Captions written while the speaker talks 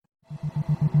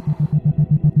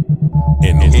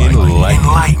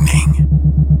enlightening,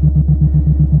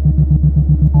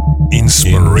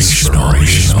 inspirational,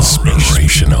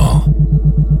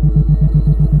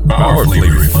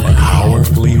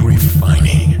 powerfully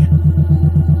refining,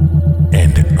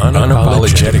 and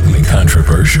unapologetically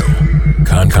controversial.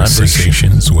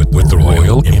 Conversations with the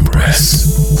Royal Empress.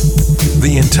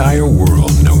 The entire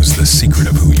world knows the secret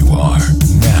of who you are.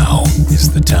 Now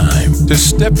is the time to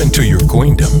step into your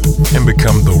queendom and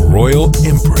become the Royal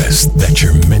Empress that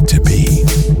you're meant to be.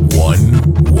 One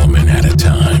woman at a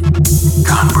time.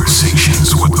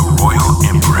 Conversations with the Royal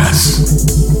Empress.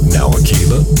 Now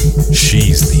Akila,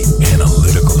 she's the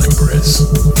analytical Empress.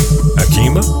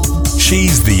 Akima,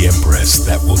 she's the Empress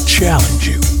that will challenge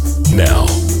you. Now,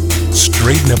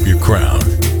 straighten up your crown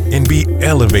and be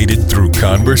elevated through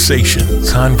conversation.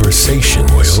 Conversation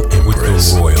with the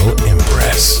Royal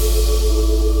Empress.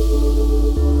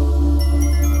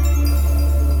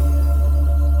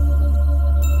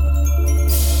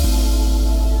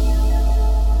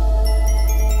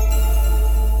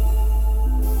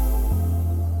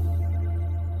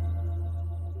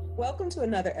 Welcome to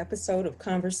another episode of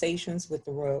Conversations with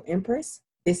the Royal Empress.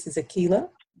 This is Akila,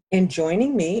 and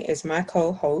joining me is my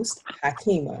co-host,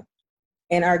 Hakima.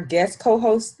 And our guest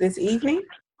co-host this evening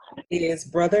is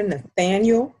Brother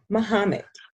Nathaniel Muhammad.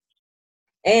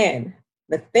 And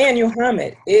Nathaniel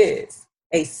Muhammad is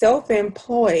a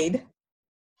self-employed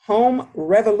home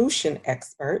revolution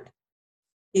expert.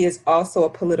 He is also a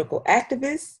political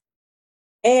activist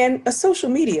and a social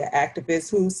media activist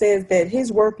who says that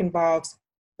his work involves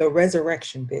the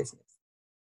resurrection business.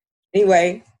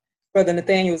 Anyway, Brother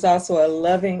Nathaniel is also a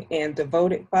loving and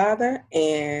devoted father,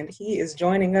 and he is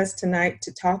joining us tonight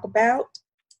to talk about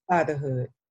fatherhood.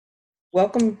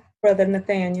 Welcome, Brother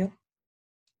Nathaniel.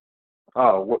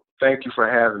 Oh, well, thank you for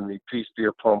having me. Peace be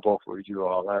upon both of you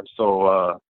all. I'm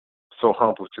so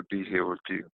humbled to be here with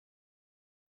you.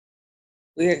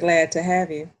 We are glad to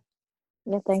have you.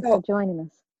 Yeah, thanks for joining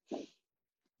us.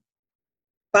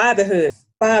 Fatherhood,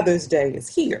 Father's Day is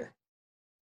here.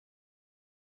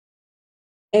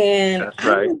 And that's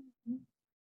right.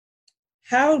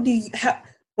 How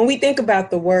when we think about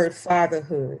the word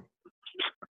fatherhood,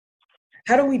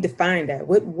 how do we define that?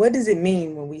 What does it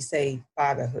mean when we say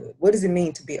fatherhood? What does it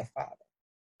mean to be a father?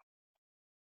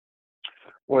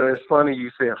 Well, it's funny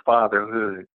you said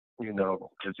fatherhood,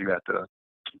 because you got the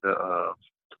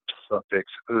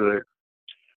suffix hood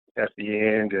at the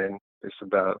end, and it's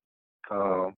about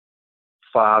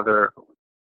father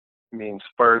means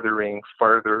furthering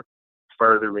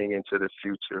into the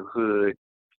future. Hood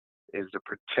is the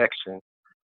protection.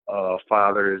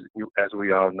 Father is, as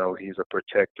we all know, he's a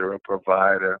protector, a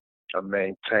provider, a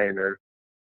maintainer,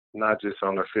 not just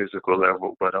on a physical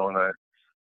level, but on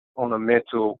a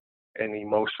mental and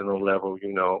emotional level,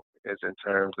 as in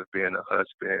terms of being a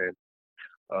husband,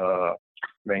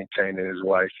 maintaining his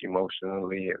wife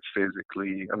emotionally and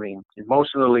physically,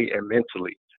 emotionally and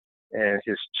mentally, and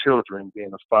his children,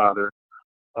 being a father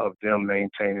of them,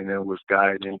 maintaining them with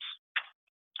guidance,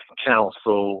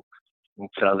 counsel,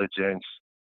 intelligence,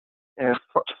 and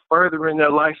furthering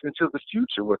their life into the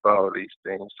future with all of these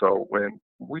things. So when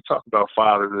we talk about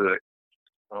fatherhood,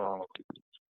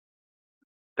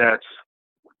 that's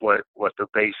what the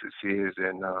basis is,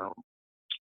 and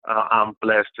I'm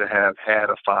blessed to have had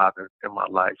a father in my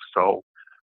life. So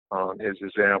his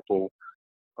example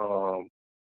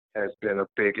has been a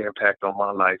big impact on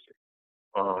my life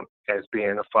as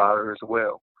being a father as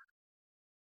well.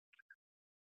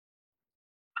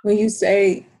 When you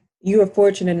say you are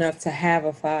fortunate enough to have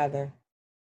a father,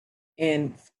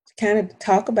 and kind of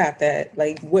talk about that,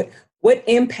 like what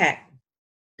impact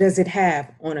does it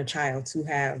have on a child to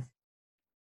have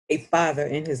a father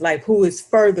in his life who is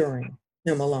furthering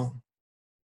him along,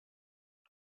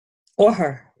 or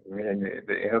her? And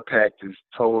the impact is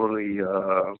totally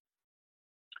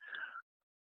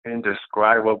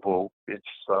indescribable. It's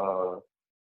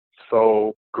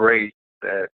so great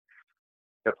that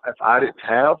if I didn't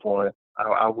have one,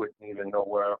 I wouldn't even know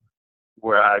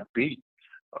where I'd be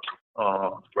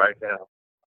right now.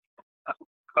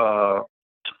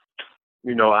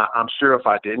 I'm sure if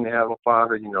I didn't have a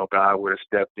father, God would have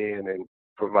stepped in and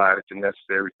provided the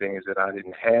necessary things that I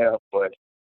didn't have. But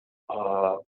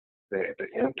the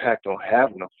impact on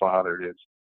having a father is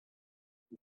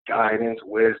guidance,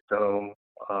 wisdom.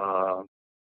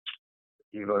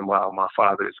 Even while my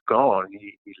father is gone,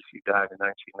 he died in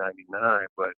 1999,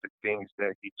 but the things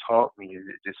that he taught me,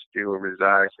 it just still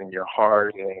resides in your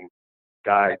heart and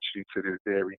guides you to this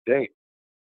very day.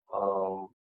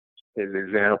 His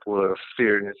example of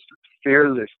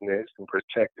fearlessness and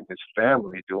protecting his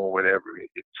family, doing whatever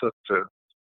it took to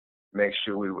make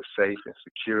sure we were safe and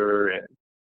secure, and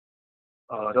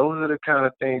Those are the kind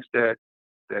of things that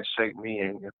shaped me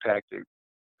and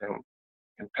and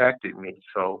impacted me.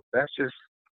 So that's just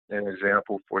an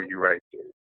example for you right there.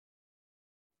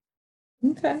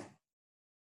 Okay.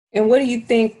 And what do you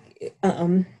think,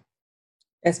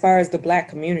 as far as the Black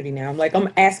community now? I'm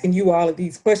asking you all of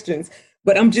these questions,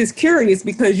 but I'm just curious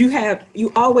because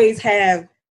you always have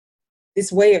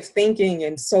this way of thinking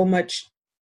and so much,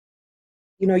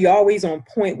 you're always on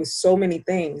point with so many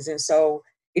things. And so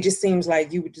it just seems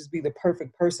like you would just be the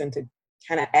perfect person to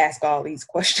kind of ask all these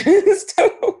questions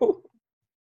too.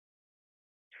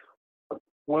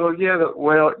 Well,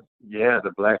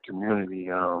 the Black community.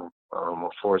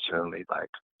 Unfortunately, like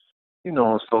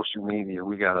on social media,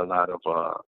 we got a lot of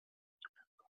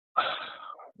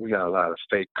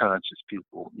fake conscious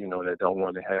people. That don't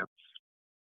want to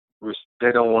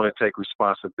they don't want to take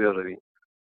responsibility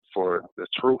for the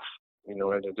truth. And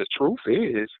the truth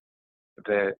is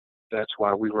that that's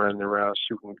why we running around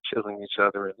shooting, killing each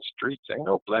other in the streets. Ain't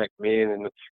no black men in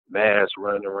masks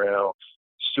running around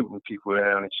shooting people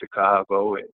down in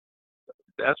Chicago, and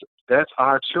that's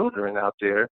our children out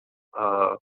there.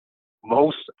 Uh,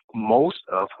 most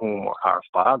of whom are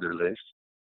fatherless,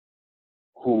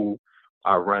 who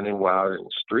are running wild in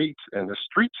the streets, and the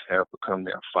streets have become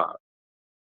their father.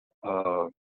 Uh,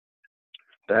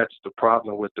 that's the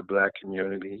problem with the Black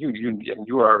community.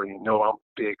 You already know I'm a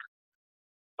big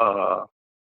uh,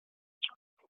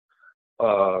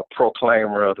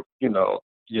 proclaimer of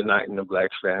uniting the Black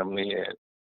family, and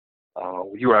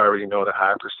you already know the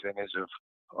high percentage of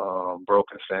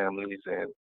broken families.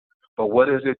 But what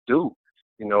does it do?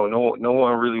 No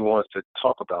one really wants to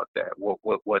talk about that. What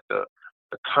the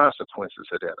consequences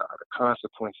of that are? The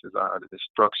consequences are the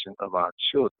destruction of our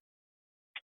children,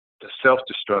 the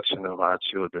self-destruction of our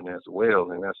children as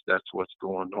well, and that's what's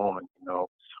going on.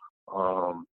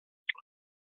 Um,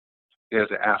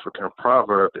 there's an African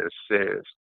proverb that says,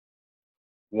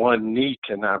 "One knee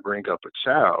cannot bring up a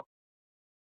child."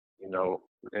 And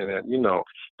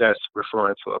that's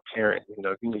referring to a parent.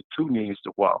 You need two knees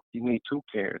to walk. You need two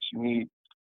parents. You need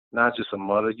not just a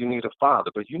mother. You need a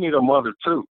father, but you need a mother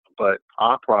too. But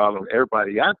our problem,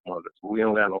 everybody got mothers. We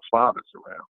don't got no fathers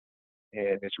around,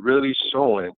 and it's really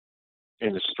showing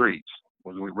in the streets.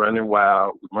 We're running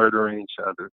wild, we're murdering each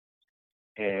other,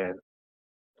 and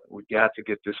we got to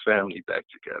get this family back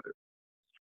together.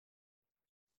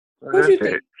 So Don't that's you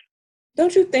think? it.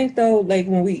 Don't you think though? Like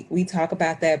when we talk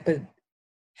about that, but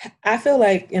I feel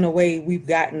like in a way we've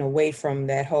gotten away from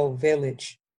that whole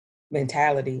village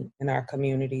mentality in our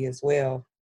community as well,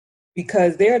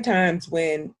 because there are times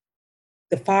when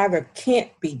the father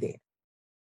can't be there,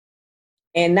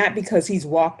 and not because he's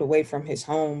walked away from his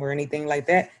home or anything like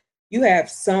that. You have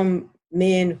some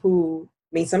men who,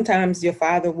 I mean, sometimes your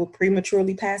father will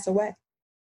prematurely pass away.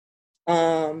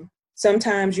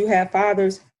 Sometimes you have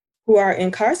fathers who are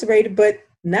incarcerated, but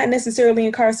not necessarily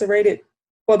incarcerated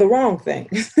for the wrong thing.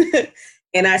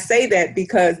 And I say that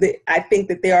because I think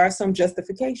that there are some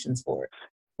justifications for it,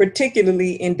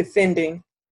 particularly in defending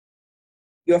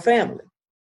your family.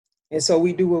 And so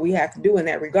we do what we have to do in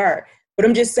that regard. But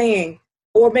I'm just saying,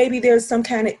 or maybe there's some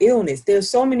kind of illness. There's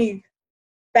so many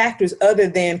factors other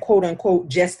than quote unquote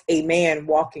just a man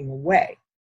walking away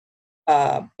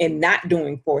and not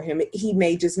doing for him. He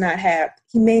may just not have,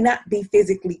 he may not be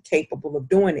physically capable of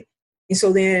doing it. And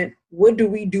so then what do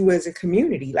we do as a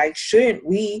community? Like, shouldn't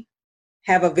we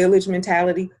have a village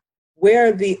mentality? Where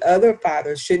are the other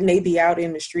fathers? Shouldn't they be out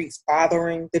in the streets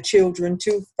fathering the children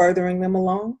too, furthering them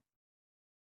along?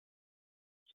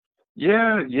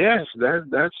 Yeah, yes,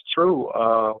 that's true.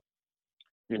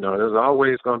 There's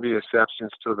always going to be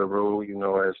exceptions to the rule.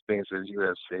 As things as you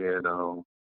have said,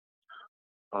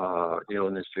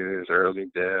 illnesses, early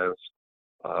deaths,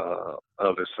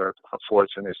 other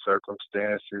unfortunate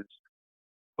circumstances.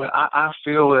 But I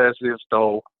feel as if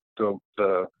though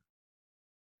the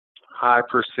high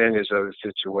percentage of the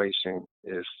situation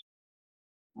is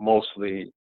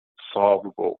mostly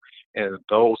solvable, and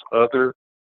those other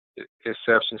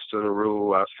exceptions to the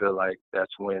rule, I feel like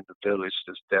that's when the village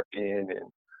should step in,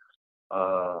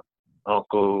 and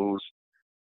uncles,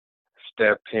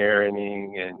 step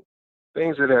parenting, and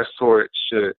things of that sort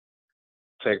should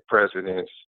take precedence.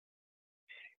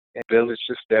 And the village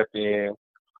should step in.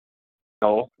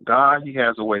 God, He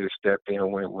has a way to step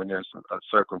in when there's a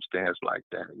circumstance like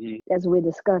that. As we're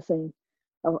discussing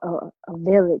a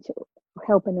village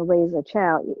helping to raise a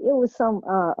child, it was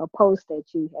a post that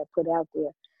you had put out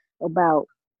there about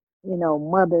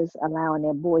mothers allowing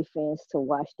their boyfriends to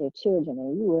watch their children,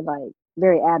 and you were like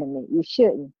very adamant you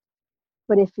shouldn't.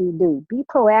 But if you do, be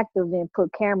proactive and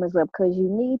put cameras up, because you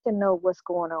need to know what's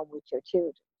going on with your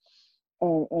children,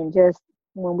 and just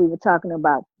when we were talking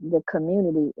about the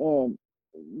community, and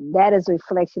that is a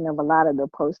reflection of a lot of the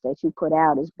posts that you put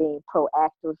out as being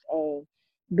proactive and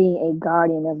being a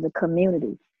guardian of the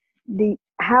community.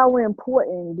 How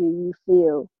important do you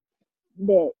feel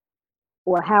that,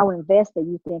 or how invested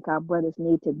you think our brothers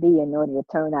need to be in order to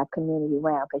turn our community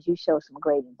around? Because you show some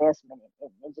great investment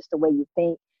in just the way you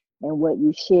think and what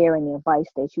you share and the advice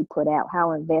that you put out.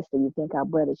 How invested you think our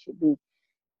brothers should be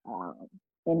um,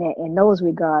 in those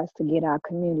regards to get our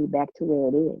community back to where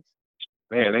it is?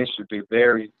 Man, they should be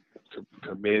very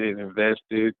committed,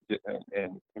 invested,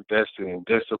 and invested in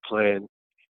discipline,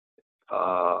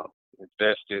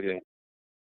 invested in,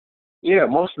 yeah,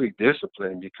 mostly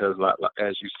discipline, because like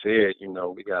as you said,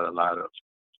 we got a lot of,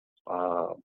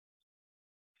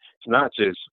 it's not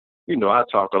just, I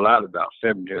talk a lot about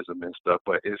feminism and stuff,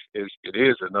 but it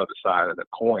is another side of the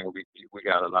coin. We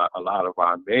got a lot of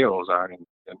our males are in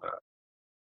a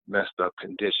messed up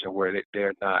condition where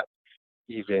they're not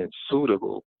even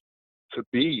suitable to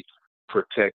be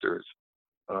protectors,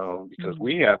 because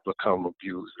we have become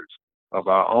abusers of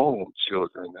our own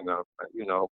children, and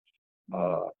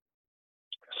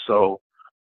so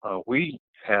we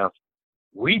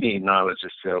need knowledge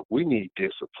of self. We need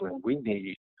discipline. We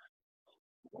need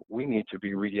to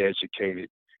be re-educated.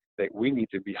 That we need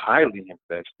to be highly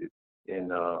invested in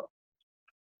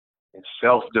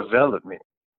self-development,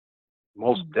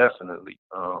 most definitely.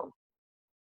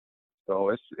 So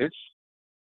it's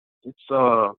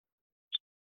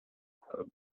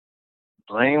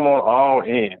blame on all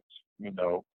ends.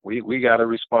 We got a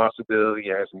responsibility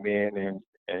as men,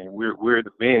 and we're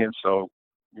the men, so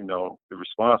the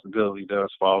responsibility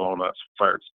does fall on us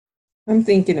first. I'm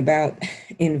thinking about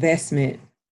investment,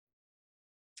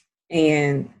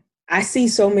 and I see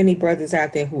so many brothers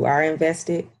out there who are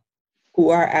invested, who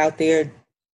are out there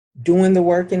doing the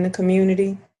work in the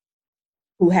community,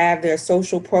 who have their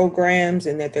social programs,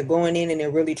 and that they're going in and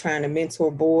they're really trying to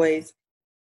mentor boys.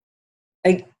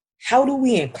 Like, how do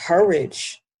we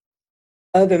encourage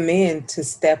other men to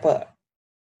step up,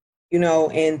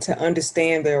 and to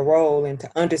understand their role and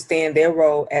to understand their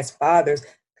role as fathers?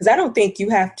 Because I don't think you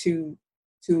have to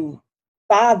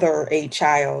father a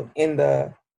child in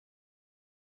the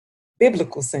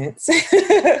biblical sense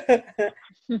to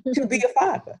be a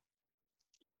father.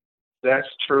 That's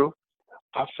true.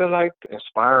 I feel like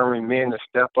inspiring men to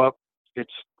step up.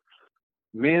 It's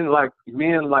men like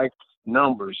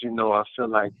numbers. I feel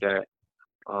like that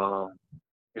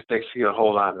if they see a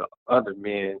whole lot of other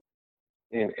men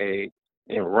in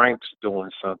ranks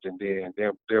doing something, then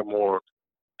they're more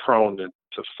prone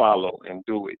to follow and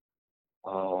do it,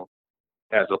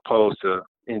 as opposed to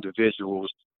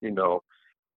individuals,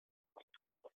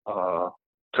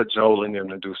 cajoling them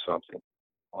to do something.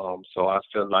 So I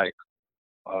feel like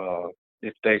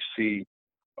if they see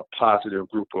a positive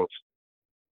group of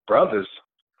brothers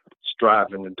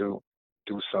striving to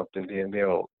do something, then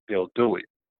they'll do it.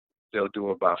 They'll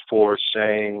do it by force,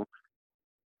 shame,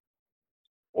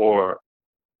 or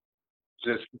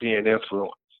just being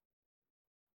influenced.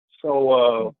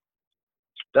 So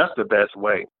that's the best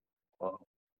way, uh,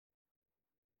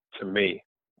 to me.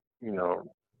 And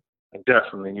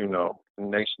definitely, the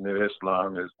Nation of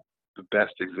Islam is the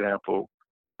best example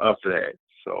of that.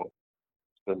 So,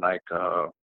 like,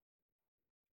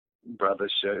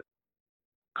 brothers should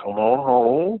come on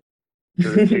home to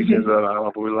the teachings of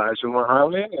Honorable Elijah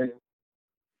Muhammad, and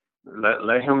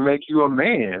let him make you a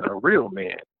man, a real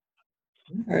man.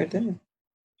 I heard that.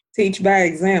 Teach by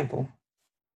example,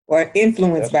 or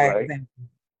influence That's by right. example.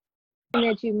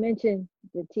 That you mentioned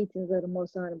the teachings of the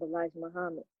Most Honorable Elijah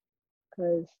Muhammad,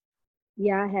 because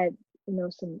I had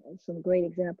some great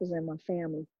examples in my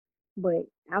family, but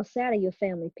outside of your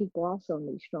family, people also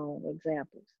need strong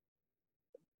examples.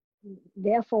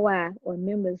 The FOI, or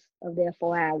members of the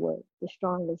FOI, were the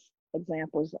strongest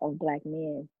examples of Black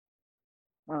men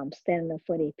standing up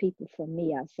for their people for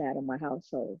me outside of my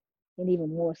household. And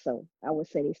even more so, I would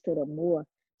say they stood up more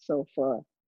so for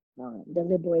the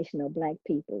liberation of Black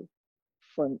people,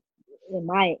 for in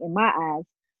my eyes,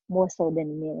 more so than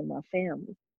the men in my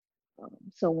family.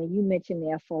 So when you mention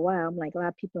the FOI, I'm like, a lot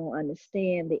of people don't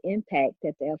understand the impact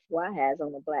that the FOI has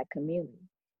on the Black community.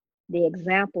 The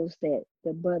examples that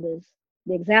the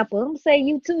example, I'm gonna say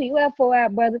you too, you FOI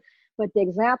brother, but the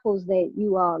examples that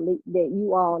you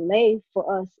all lay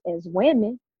for us as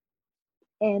women,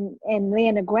 and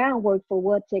laying the groundwork for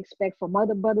what to expect from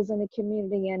other brothers in the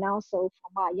community, and also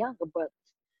from our younger brothers.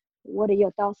 What are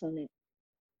your thoughts on that?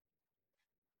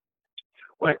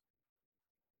 Well,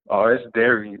 it's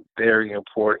very, very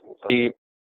important. Me,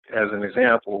 as an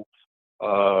example,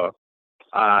 I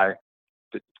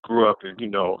grew up in,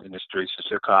 in the streets of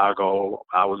Chicago.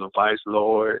 I was a vice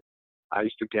lord. I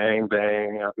used to gang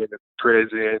bang. I've been to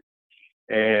prison.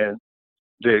 And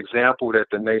the example that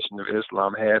the Nation of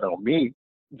Islam had on me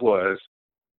was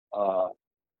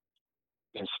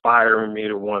inspiring me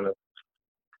to want to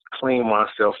clean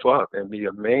myself up and be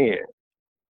a man.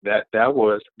 That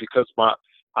was because I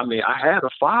had a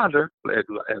father,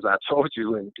 as I told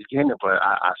you in the beginning, but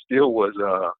I still was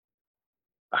a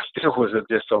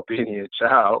disobedient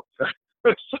child.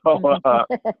 So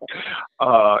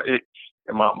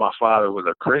my father was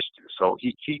a Christian, so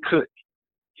he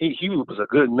was a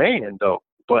good man though,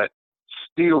 but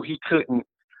still he couldn't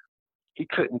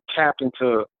tap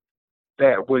into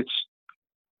that which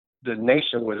the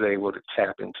nation was able to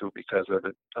tap into because of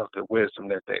the wisdom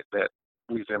that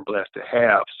we've been blessed to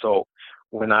have. So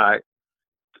when I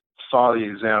saw the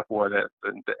example of that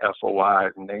the FOI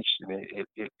nation,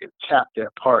 it tapped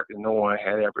that part that no one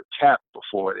had ever tapped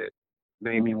before. That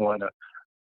made me want to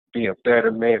be a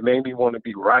better man, made me want to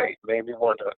be right, made me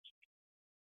want to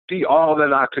be all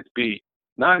that I could be.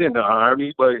 Not in the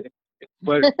army, but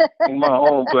in my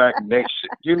own black nation.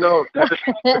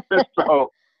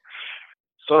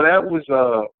 So that was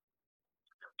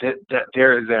that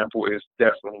their example is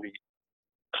definitely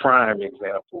prime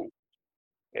example,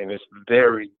 and it's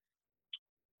very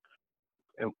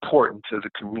important to the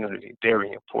community.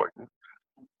 Very important.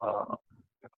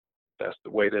 That's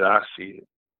the way that I see it.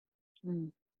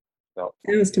 Mm. So,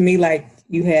 sounds to me like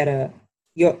you had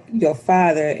your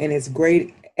father, and as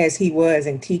great as he was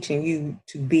in teaching you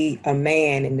to be a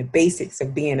man and the basics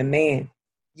of being a man,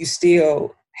 you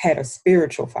still had a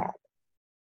spiritual father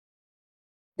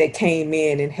that came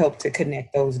in and helped to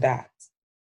connect those dots.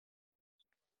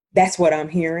 That's what I'm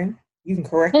hearing. You can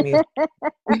correct me. I'm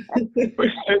hearing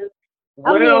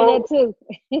that too.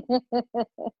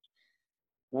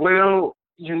 Well,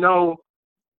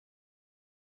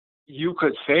 you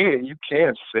could say it. You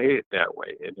can't say it that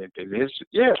way, and it is.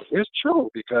 Yeah, it's true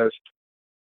because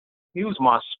he was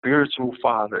my spiritual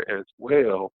father as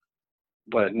well,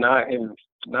 but not.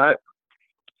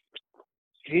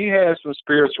 He had some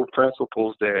spiritual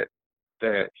principles that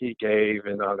he gave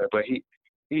and all that, but he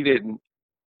didn't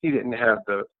have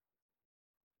the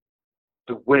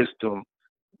wisdom.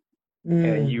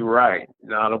 And you're right,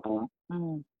 the Honorable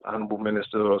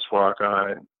Minister Louis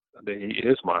Farrakhan, that he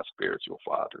is my spiritual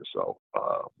father. So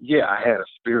yeah, I had a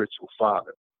spiritual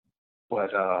father,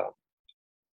 but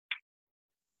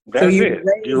that's it.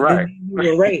 You're right. You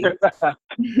were raised.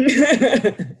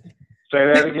 Say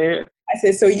that again. I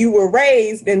said, so you were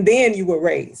raised and then you were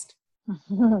raised.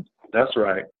 That's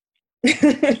right.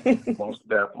 Most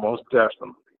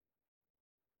definitely.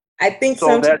 I think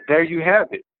so. That there you have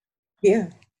it. Yeah.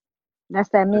 That's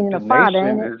that meaning of father,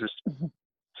 ain't it? Is a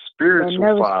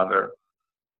spiritual father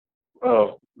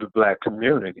of the Black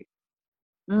community.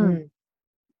 Mm.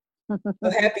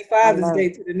 So happy Father's Day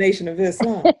to the Nation of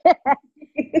Islam.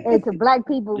 And to Black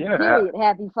people, period.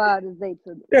 Happy Father's Day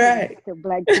to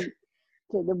Black people,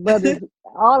 to the brothers,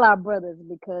 all our brothers,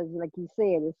 because like you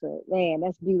said,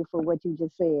 that's beautiful what you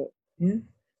just said. Yeah.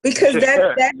 Because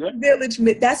that village,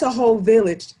 that's a whole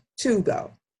village too,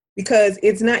 though. Because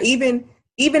it's not even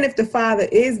if the father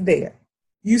is there,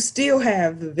 you still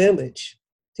have the village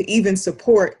to even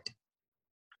support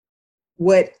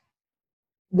what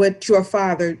your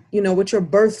father, what your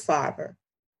birth father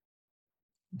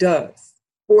does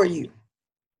for you.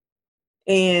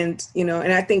 And,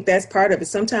 and I think that's part of it.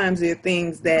 Sometimes there are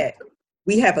things that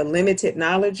we have a limited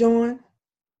knowledge on,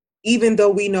 even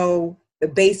though we know the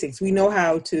basics. We know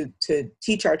how to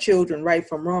teach our children right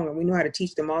from wrong, and we know how to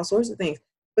teach them all sorts of things.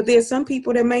 But there's some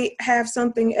people that may have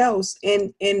something else.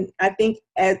 And I think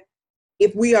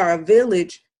if we are a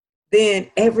village,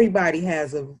 then everybody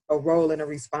has a role and a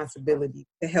responsibility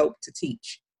to help to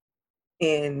teach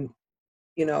and,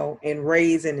 and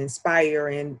raise and inspire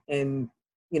and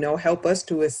help us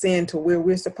to ascend to where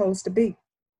we're supposed to be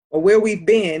or where we've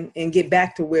been and get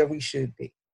back to where we should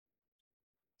be.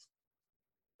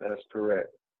 That's correct.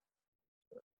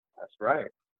 That's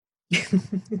right.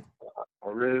 I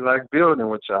really like building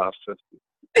with y'all, sister.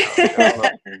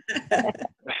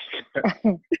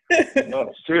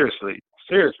 No, seriously.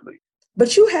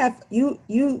 But you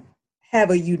have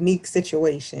a unique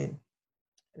situation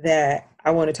that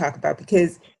I want to talk about,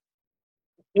 because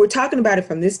we're talking about it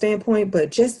from this standpoint,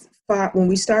 but just when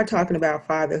we start talking about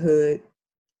fatherhood,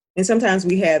 and sometimes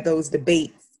we have those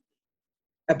debates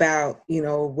about,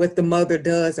 what the mother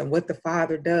does and what the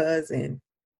father does, and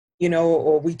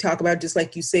or we talk about, just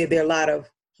like you said, there are a lot of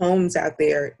homes out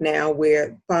there now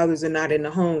where fathers are not in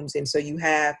the homes. And so you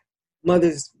have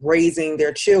mothers raising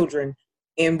their children.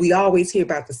 And we always hear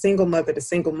about the single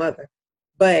mother.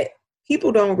 But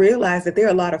people don't realize that there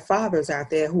are a lot of fathers out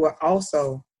there who are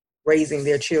also raising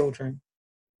their children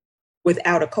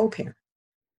without a co-parent.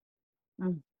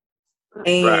 Mm. Right.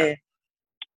 And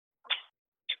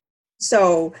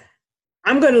so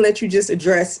I'm going to let you just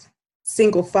address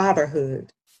single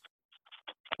fatherhood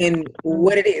and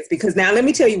what it is. Because now let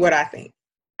me tell you what I think.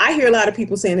 I hear a lot of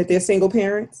people saying that they're single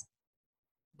parents,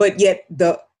 but yet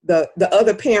the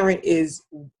other parent is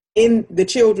in the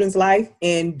children's life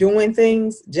and doing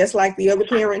things just like the other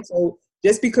parent. So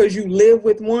just because you live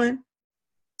with one,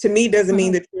 to me, doesn't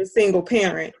mean that you're a single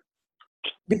parent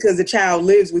because the child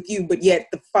lives with you, but yet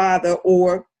the father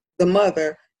or the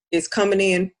mother is coming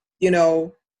in,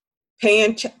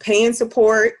 paying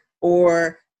support,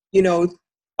 or,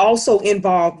 also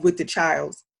involved with the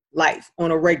child's life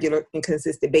on a regular and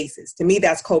consistent basis. To me,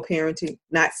 that's co-parenting,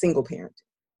 not single parenting.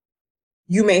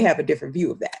 You may have a different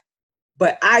view of that.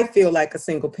 But I feel like a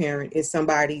single parent is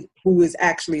somebody who is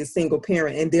actually a single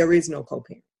parent and there is no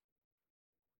co-parent.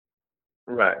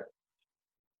 Right.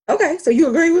 Okay, so you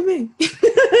agree with me?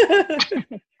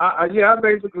 I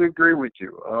basically agree with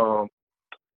you.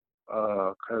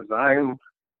 Because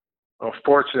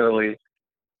unfortunately,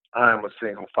 I'm a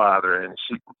single father, and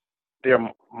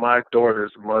my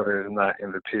daughter's mother is not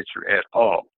in the picture at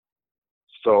all.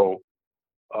 So,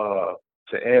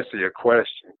 to answer your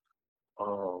question,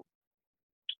 um,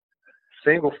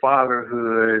 single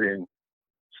fatherhood and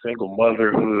single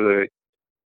motherhood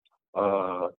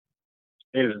uh,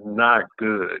 is not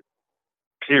good.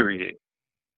 Period.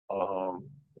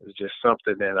 It's just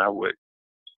something that I would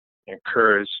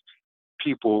encourage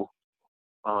people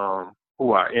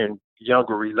who are in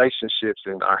younger relationships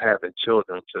and are having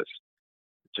children to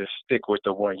just stick with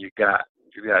the one you got.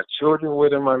 If you got children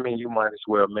with them, I mean, you might as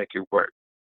well make it work.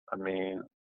 I mean,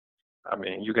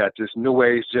 you got this new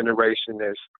age generation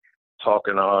that's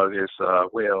talking all this.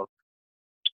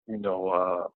 You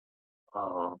know,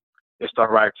 it's all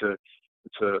right to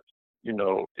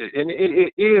and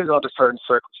it is under certain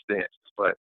circumstances,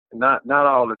 but not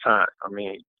all the time. I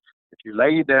mean, if you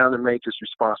lay down and make this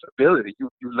responsibility,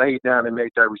 you lay down and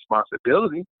make that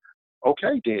responsibility.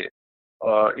 Okay, then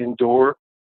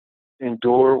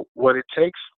endure what it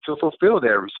takes to fulfill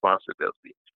that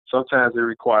responsibility. Sometimes it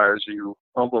requires you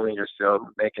humbling yourself,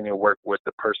 making it work with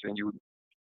the person you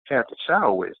have the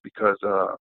child with, because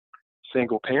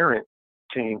single parenting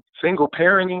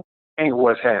ain't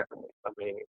what's happening. I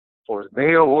mean, for the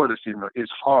male or the female,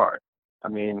 it's hard. I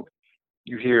mean,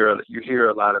 you hear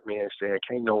a lot of men saying,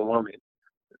 "Can't no woman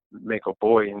make a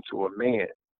boy into a man."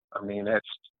 I mean,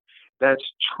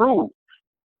 that's true,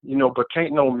 but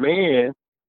can't no man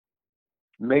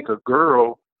make a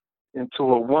girl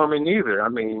into a woman either. I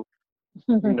mean,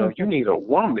 you need a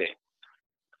woman.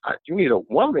 You need a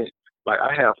woman. Like,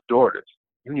 I have daughters.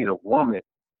 You need a woman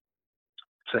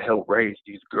to help raise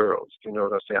these girls. You know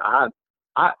what I'm saying?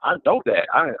 I know that.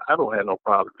 I don't have no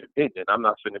problem admitting it. I'm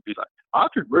not going to be like, I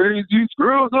could raise these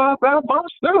girls all by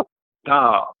myself.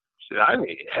 Nah, shit, I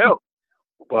need help.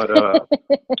 But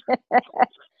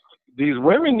these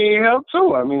women need help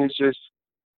too. I mean, it's just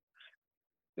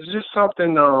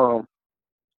something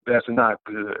that's not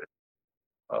good.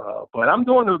 But I'm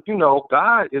doing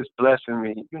God is blessing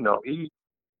me.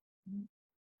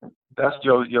 That's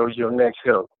your next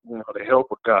help. The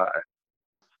help of God.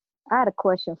 I had a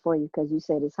question for you because you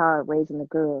said it's hard raising the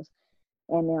girls.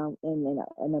 And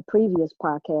in a previous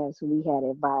podcast, we had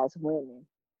advised women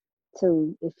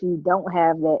to, if you don't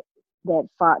have that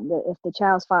father, if the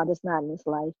child's father's not in his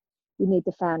life, you need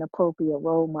to find appropriate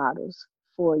role models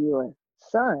for your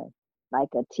son,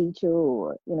 like a teacher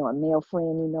or a male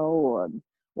friend, or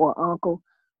uncle.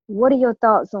 What are your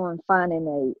thoughts on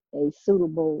finding a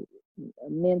suitable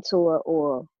mentor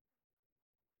or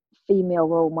female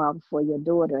role model for your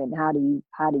daughter, and how do you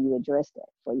address that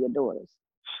for your daughters?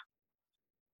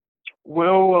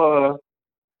 Well,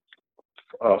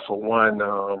 for one,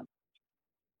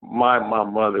 my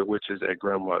mother, which is a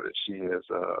grandmother, she has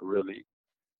really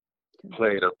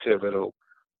played a pivotal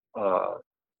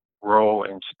role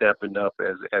in stepping up,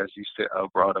 as you said,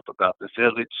 brought up about the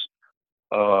village.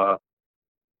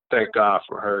 Thank God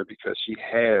for her, because she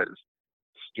has,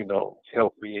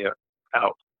 helped me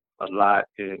out a lot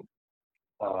in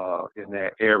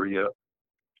that area.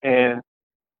 And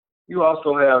you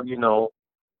also have, the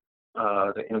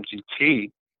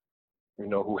MGT,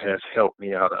 who has helped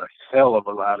me out a hell of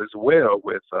a lot as well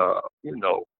with,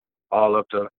 all of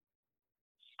the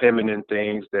feminine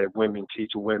things that women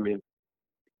teach women,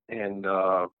 and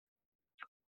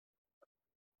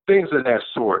things of that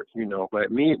sort,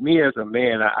 But me as a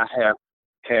man, I have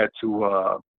had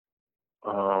to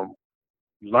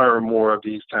learn more of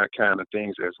these kind of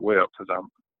things as well, because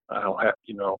I don't have,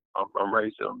 I'm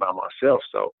raising them by myself.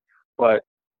 So, but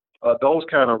those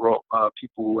kind of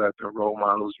people who have been role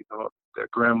models, their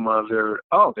grandmother,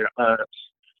 their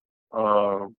aunts,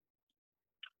 um,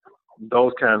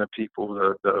 those kind of people,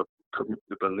 the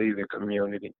believing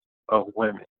community of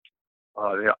women,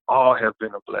 they all have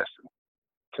been a blessing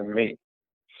to me.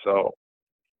 So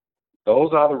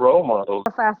those are the role models.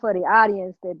 For the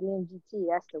audience that the MGT,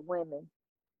 that's the women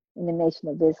in the Nation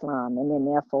of Islam, and then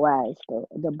the FOI is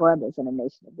the brothers in the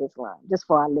Nation of Islam. Just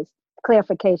for our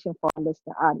clarification for our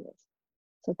listening audience.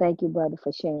 So thank you, brother,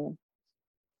 for sharing.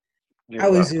 I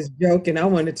was just joking. I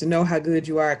wanted to know how good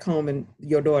you are at combing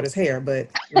your daughter's hair, but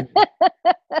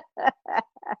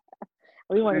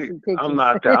we want to see pictures. I'm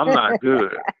not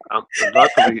good.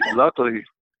 Luckily,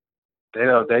 they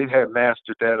had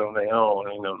mastered that on their own.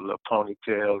 The little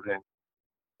ponytails,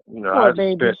 and I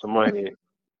just spent some money.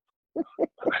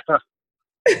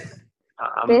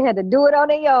 They had to do it on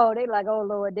their own. They like, oh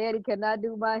Lord, Daddy cannot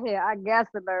do my hair. I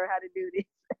got to learn how to do this.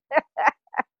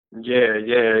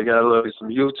 Yeah. Got to look at some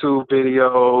YouTube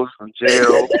videos, some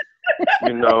gel,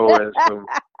 and some.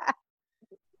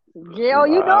 Gel,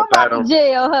 you know about the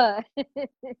gel, huh?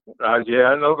 Yeah,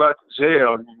 I know about the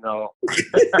gel,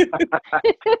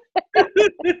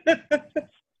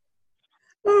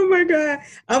 Oh my God.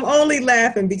 I'm only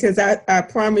laughing because I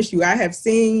promise you, I have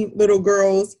seen little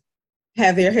girls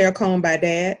have their hair combed by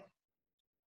dad.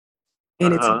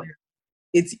 And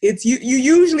it's you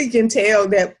usually can tell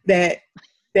that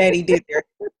he did there.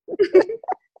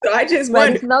 So I just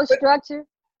wonder. There's no structure.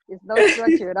 There's no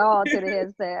structure at all to the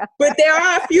hairstyle. But there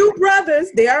are a few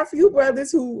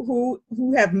brothers who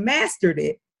have mastered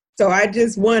it. So I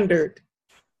just wondered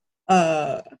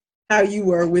how you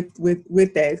were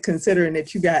with that, considering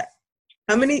that you got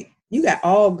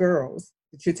all girls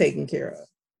that you're taking care of.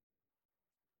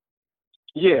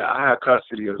 Yeah, I have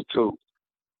custody of 2.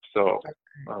 So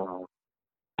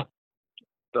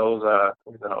those are,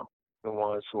 the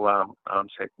ones who I'm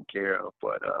taking care of.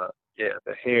 But yeah,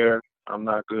 the hair, I'm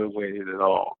not good with it at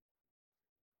all.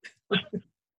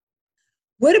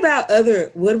 What about other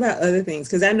things?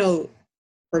 Because I know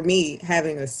for me,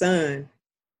 having a son,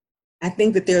 I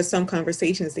think that there are some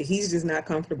conversations that he's just not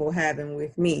comfortable having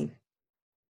with me,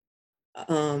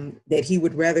 that he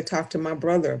would rather talk to my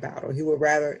brother about, or he would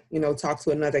rather, talk to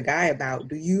another guy about.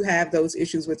 Do you have those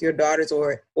issues with your daughters,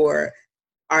 or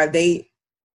are they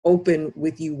open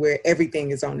with you where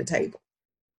everything is on the table?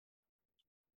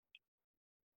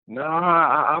 No,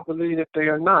 I believe that they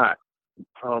are not.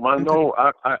 I know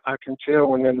I can tell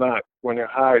when they're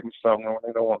hiding something, when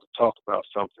they don't want to talk about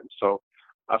something. So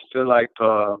I feel like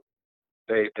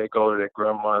they go to their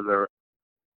grandmother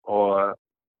or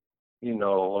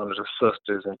one of the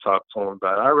sisters and talk to them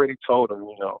about it. I already told them,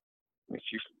 if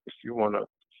you want to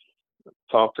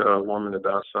talk to a woman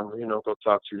about something, go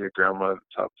talk to your grandmother,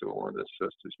 talk to one of the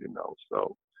sisters,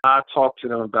 So I talk to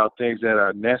them about things that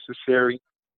are necessary,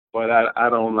 but I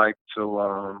don't like to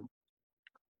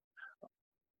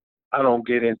I don't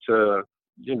get into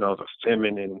the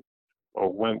feminine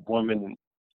or woman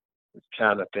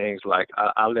kind of things. Like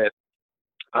I let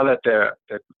their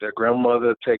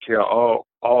grandmother take care of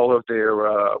all of their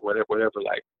whatever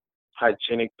like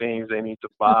hygienic things they need to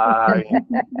buy.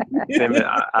 And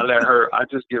I let her. I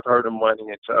just give her the money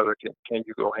and tell her, can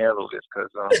you go handle this? Because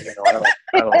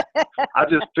I don't. I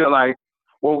just feel like,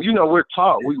 well, we're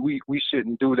taught we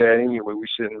shouldn't do that anyway. We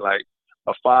shouldn't, like,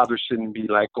 a father shouldn't be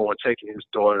like taking his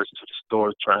daughters to the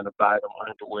store trying to buy them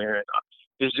underwear. And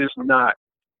it's just not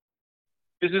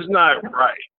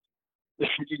right.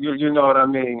 You know what I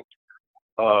mean?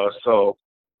 So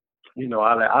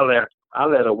I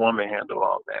let a woman handle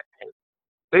all that. And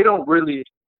they don't really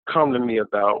come to me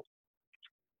about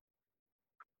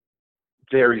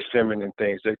very feminine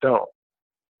things. They don't.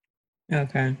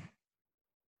 Okay.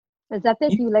 Because I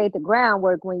think you laid the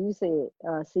groundwork when you said,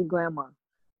 see grandma,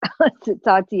 to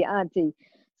talk to your auntie.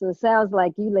 So it sounds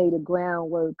like you laid the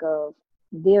groundwork of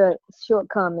their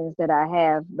shortcomings that I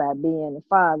have by being a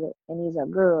father, and these are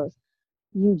girls.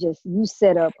 You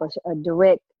set up a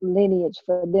direct lineage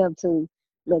for them to,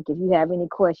 look, if you have any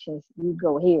questions, you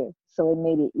go here. So it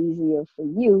made it easier for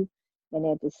you. And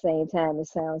at the same time, it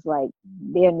sounds like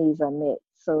their needs are met.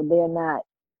 So they're not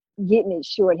getting it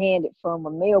shorthanded from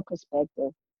a male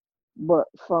perspective, but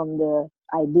from the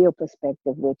ideal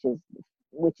perspective, which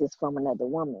is from another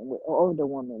woman, or older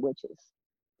woman, which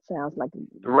sounds like,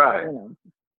 right.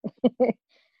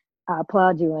 I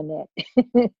applaud you on that.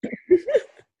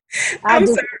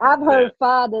 I've heard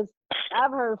fathers,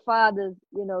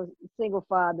 single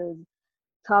fathers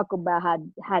talk about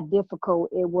how difficult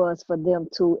it was for them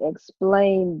to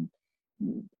explain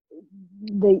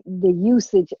the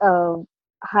usage of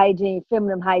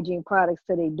feminine hygiene products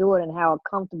to their daughter and how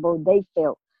comfortable they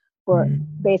felt. But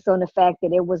based on the fact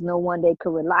that there was no one they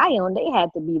could rely on, they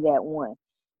had to be that one.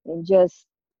 And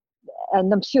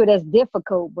I'm sure that's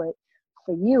difficult, but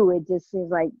for you, it just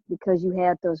seems like because you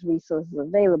had those resources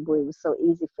available, it was so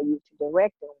easy for you to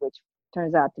direct them, which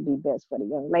turns out to be best for the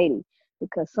young lady.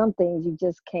 Because some things you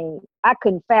just can't, I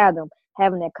couldn't fathom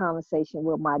having that conversation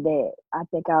with my dad. I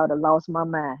think I would have lost my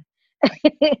mind.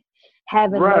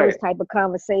 Having those type of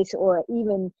conversation, or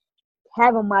even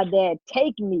having my dad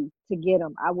take me to get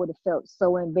him, I would have felt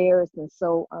so embarrassed and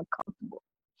so uncomfortable.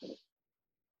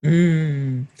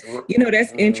 You know,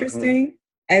 that's interesting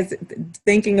as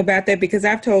thinking about that, because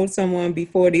I've told someone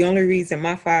before, the only reason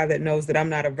my father knows that I'm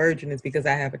not a virgin is because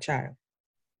I have a child.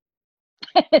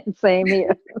 Same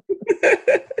here.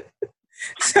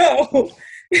 So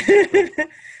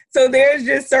so there's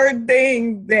just certain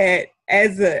things that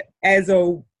as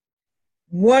a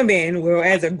woman, well,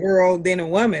 as a girl, then a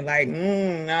woman, like,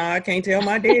 no, I can't tell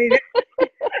my daddy that.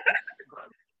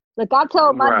 Look, I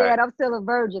told my dad I'm still a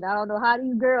virgin. I don't know how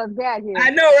these girls got here. I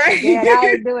know, right? Dad, I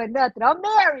ain't doing nothing. I'm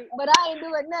married, but I ain't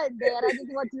doing nothing, Dad. I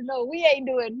just want you to know we ain't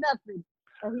doing nothing.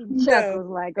 And he chuckles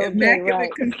like, okay,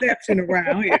 immaculate conception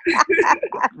around here.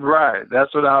 Right.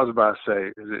 That's what I was about to say.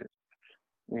 Is it,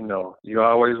 you know, you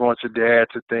always want your dad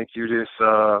to think you this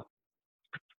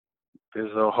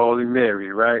Holy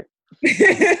Mary, right?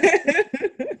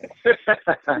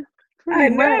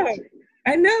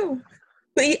 I know.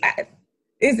 But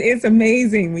it's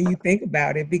amazing when you think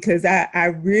about it, because I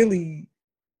really,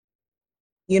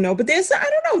 you know, but I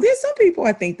don't know, there's some people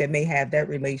I think that may have that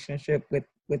relationship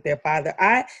with their father.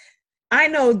 I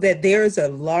know that there's a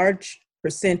large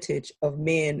percentage of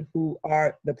men who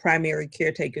are the primary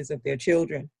caretakers of their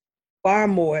children, far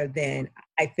more than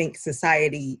I think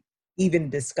society even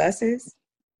discusses.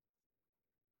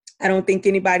 I don't think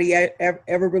anybody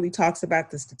ever really talks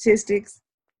about the statistics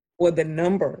or the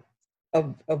number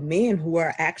of men who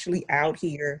are actually out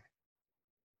here,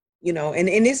 you know, and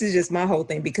this is just my whole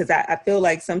thing, because I feel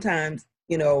like sometimes,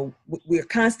 you know, we're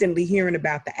constantly hearing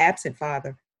about the absent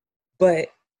father, but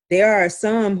there are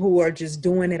some who are just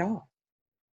doing it all.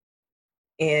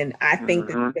 And I think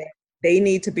that they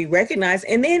need to be recognized,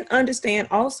 and then understand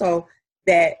also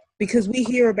that, because we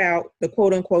hear about the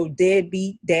quote unquote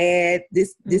deadbeat dad,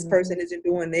 this person isn't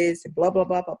doing this, and blah, blah,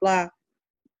 blah, blah, blah.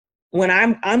 When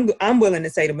I'm willing to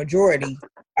say the majority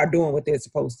are doing what they're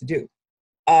supposed to do.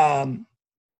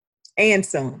 And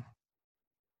some.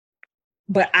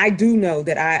 But I do know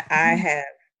that I have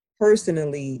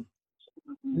personally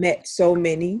met so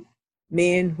many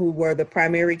men who were the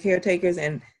primary caretakers.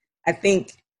 And I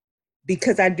think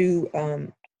because I do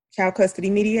child custody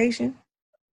mediation,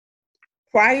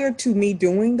 prior to me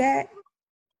doing that,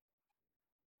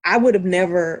 I would have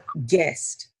never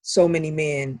guessed so many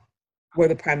men were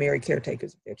the primary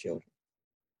caretakers of their children.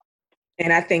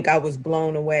 And I think I was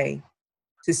blown away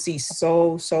to see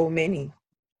so many.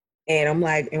 And I'm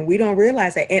like, and we don't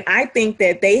realize that. And I think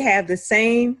that they have the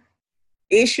same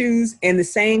issues and the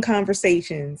same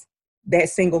conversations that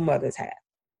single mothers have,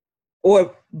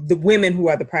 or the women who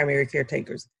are the primary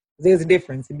caretakers. There's a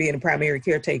difference in being a primary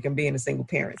caretaker and being a single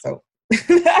parent. So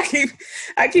I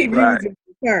keep using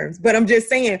terms, but I'm just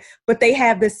saying, but they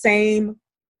have the same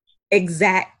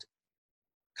exact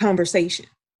conversation.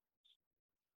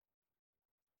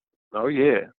 Oh,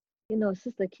 yeah. You know,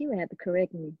 Sister Keila had to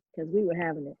correct me, because we were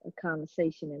having a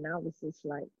conversation, and I was just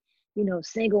like, you know,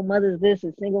 single mothers this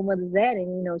and single mothers that.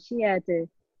 And, you know, she had to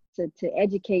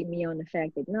educate me on the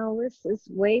fact that, no, it's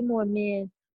way more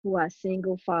men who are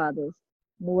single fathers,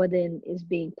 more than is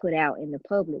being put out in the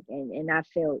public. And I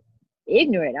felt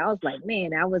ignorant. I was like,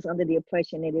 man, I was under the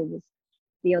impression that it was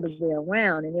the other way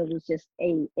around, and it was just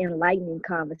a enlightening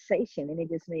conversation. And it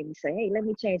just made me say, hey, let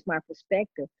me change my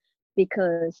perspective,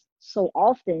 because so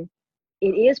often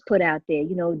it is put out there,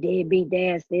 you know, deadbeat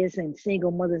dads this and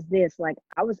single mothers this. Like,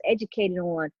 I was educated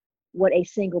on what a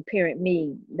single parent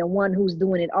means, the one who's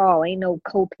doing it all. Ain't no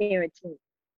co-parenting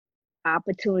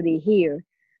opportunity here.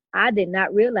 I did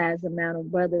not realize the amount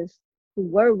of brothers who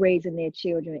were raising their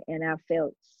children, and I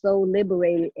felt so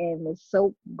liberated and was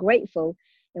so grateful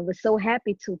and was so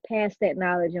happy to pass that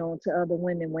knowledge on to other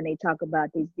women when they talk about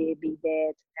these deadbeat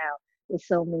dads now with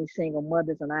so many single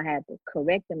mothers. And I had to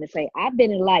correct them and say, I've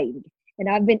been enlightened and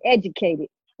I've been educated,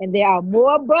 and there are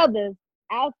more brothers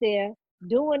out there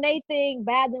doing their thing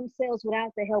by themselves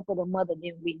without the help of the mother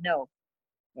than we know.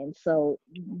 And so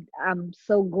I'm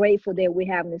so grateful that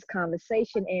we're having this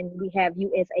conversation, and we have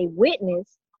you as a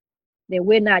witness then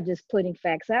we're not just putting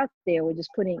facts out there, we're just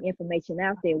putting information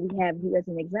out there. We have you as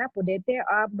an example that there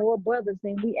are more brothers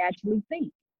than we actually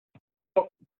think.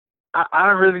 I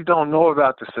really don't know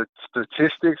about the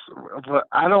statistics, but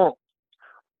I don't.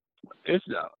 It's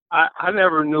I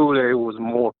never knew that it was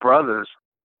more brothers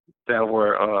that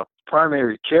were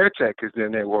primary caretakers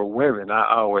than there were women. I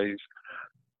always.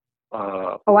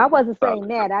 Oh, I wasn't saying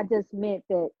that. I just meant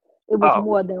that it was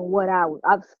more than what I was.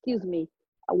 Excuse me.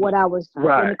 What I was.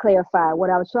 Right. Let me clarify. What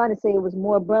I was trying to say, it was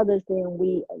more brothers than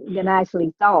I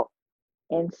actually thought.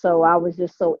 And so I was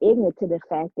just so ignorant to the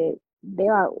fact that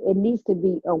it needs to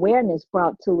be awareness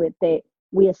brought to it, that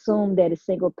we assume that a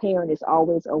single parent is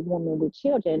always a woman with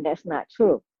children. That's not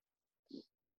true.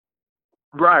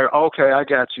 Right. Okay, I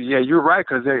got you. Yeah, you're right,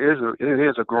 because it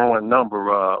is a growing number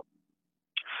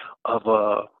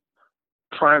of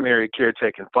primary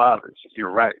caretaking fathers.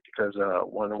 You're right, because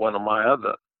one of my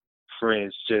other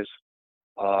friends just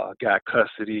got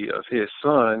custody of his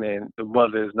son, and the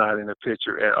mother is not in the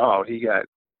picture at all. He got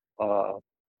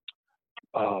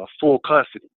full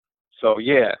custody. So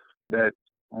yeah, that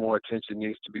more attention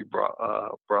needs to be brought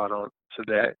on to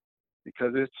that,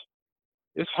 because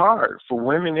it's hard for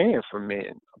women and for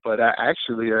men. But I've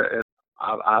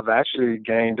actually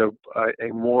gained a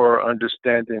more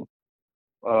understanding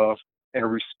of and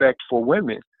respect for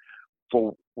women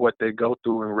for what they go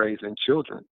through in raising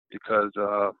children, because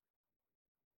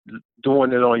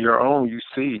doing it on your own, you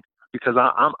see, because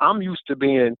I'm used to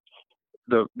being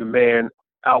the man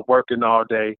out working all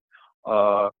day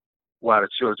while the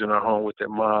children are home with their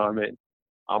mom, and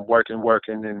I'm working,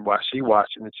 and while she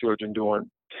watching the children,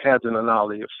 handling all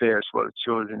the affairs for the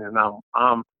children, and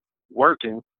I'm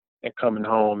working and coming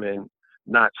home and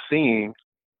not seeing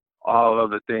all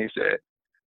of the things that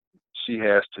she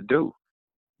has to do.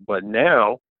 But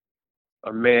now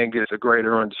a man gets a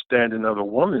greater understanding of a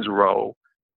woman's role,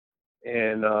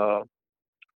 and I'm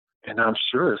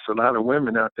sure it's a lot of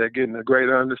women out there getting a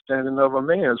greater understanding of a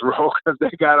man's role, because they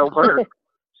gotta work.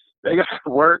 They gotta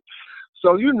work.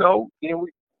 So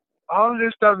all of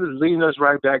this stuff is leading us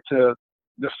right back to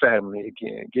the family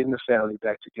again, getting the family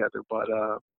back together. But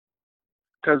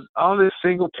because all this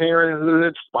single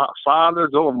parenthood,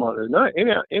 fathers or mothers, it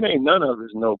ain't none of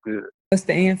it's no good. What's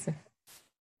the answer?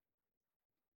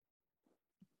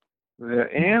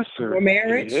 The answer For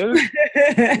marriage? is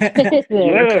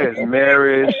yes,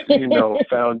 marriage.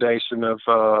 Foundation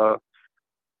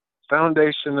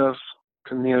of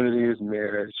community is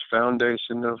marriage.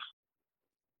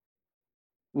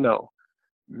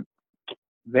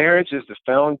 Marriage is the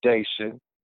foundation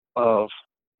of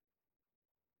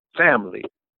family.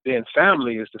 Then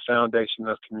family is the foundation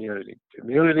of community.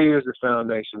 Community is the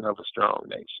foundation of a strong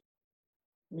nation.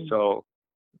 Mm-hmm. So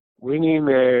we need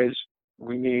marriage.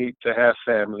 We need to have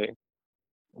family.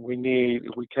 We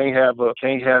can't have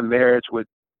marriage with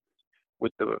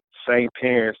the same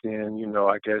parents. Then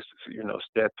I guess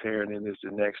step parenting is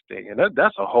the next thing, and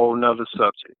that's a whole nother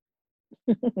subject.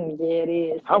 Yeah, it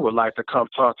is. I would like to come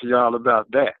talk to y'all about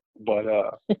that, but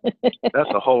that's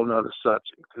a whole nother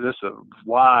subject. There's a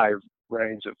wide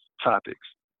range of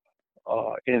topics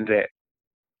in that.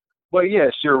 But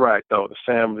yes, you're right though. The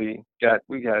family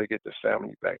we got to get the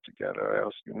family back together, or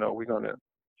else we're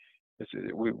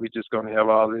just gonna have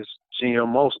all this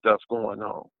GMO stuff going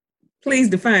on. Please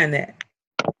define that.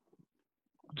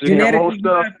 GMO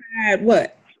stuff. Modified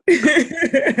what?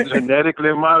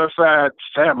 Genetically modified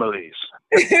families.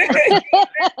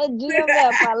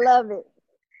 GMF, I love it.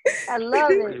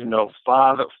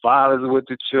 Fathers with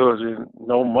the children,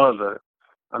 no mother.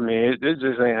 I mean, it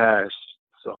just ain't how it's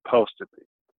supposed to be.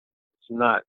 It's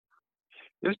not.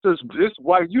 It's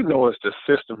why it's the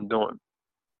system doing.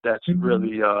 That's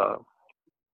really at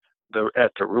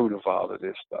the root of all of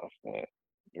this stuff, man.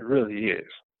 It really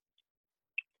is.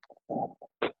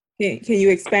 Can you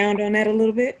expound on that a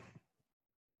little bit?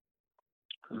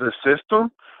 The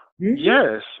system? Mm-hmm.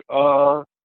 Yes.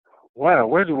 Wow,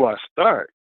 where do I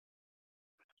start?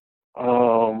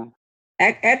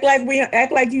 Act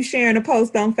like you sharing a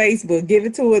post on Facebook. Give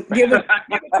it to us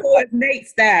Nate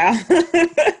style.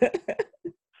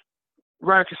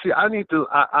 Right, cause see,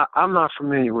 I'm not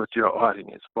familiar with your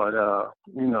audience, but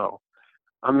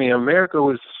America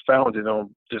was founded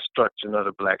on destruction of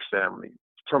the black family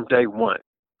from day one.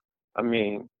 I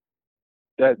mean,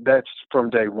 that's from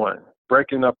day one.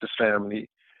 Breaking up the family,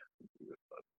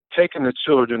 taking the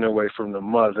children away from the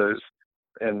mothers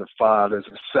and the fathers,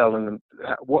 and selling them.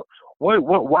 Why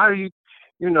do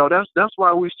that's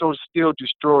why we're so still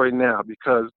destroyed now,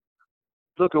 because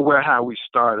look at how we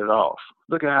started off.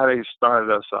 Look at how they started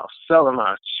us off, selling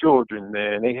our children,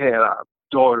 man. They had our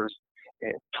daughters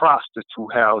in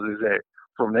prostitute houses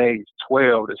from age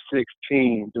 12 to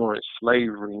 16 during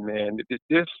slavery, man.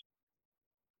 This,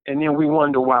 and then we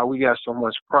wonder why we got so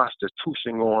much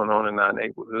prostitution going on in our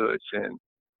neighborhoods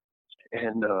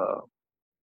and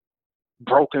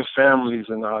broken families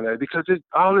and all that, because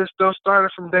all this stuff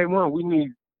started from day one. We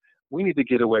need to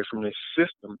get away from this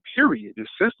system, period. This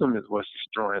system is what's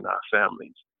destroying our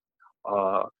families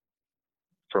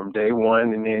from day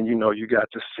one. And then, you got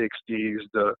the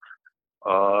 60s,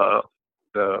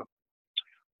 the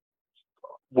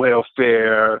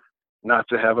welfare, not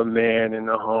to have a man in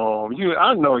the home.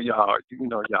 I know y'all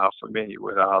familiar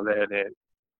with all that, and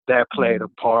that played a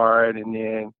part. And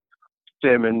then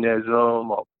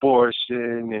feminism,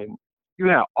 abortion, and you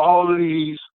have all of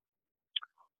these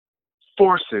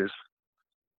forces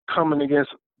coming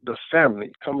against the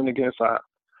family, coming against our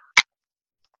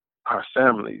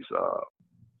families.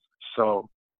 So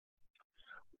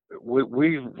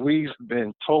we've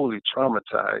been totally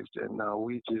traumatized, and now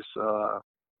we just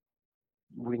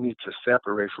we need to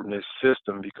separate from this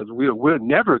system, because we'll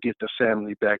never get the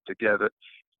family back together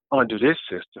under this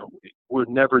system. We'll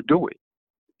never do it.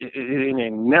 It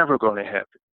ain't never gonna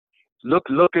happen. Look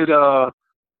at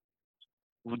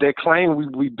they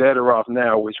claim we better off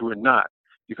now, which we're not,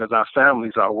 because our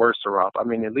families are worse off. I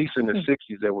mean, at least in the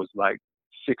 60s, there was like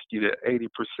 60 to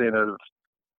 80% of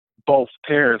both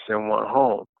parents in one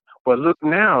home. But look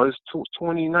now, it's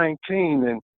 2019,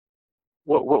 and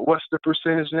what's the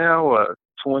percentage now?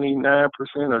 29%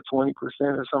 or 20%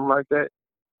 or something like that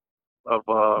of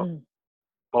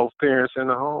both parents in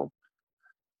the home.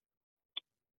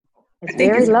 It's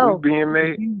very low. We being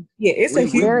made. Yeah, it's a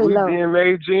huge. Very low. We being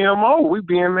made GMO. We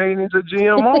being made into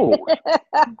GMOs.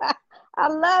 I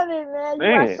love it, man. You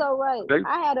are so right.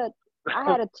 I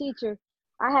had a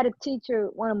teacher.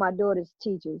 One of my daughter's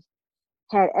teachers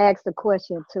had asked a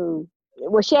question to.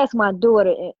 Well, she asked my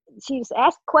daughter. She was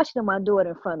asked a question to my daughter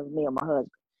in front of me and my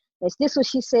husband. And this is what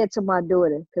she said to my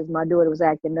daughter, because my daughter was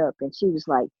acting up, and she was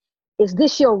like, "Is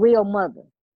this your real mother?"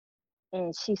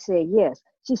 And she said, "Yes."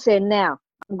 She said, "Now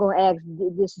I'm going to ask,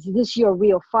 is this your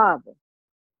real father?"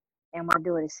 And my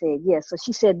daughter said, "Yes." So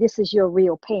she said, "This is your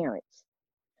real parents?"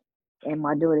 And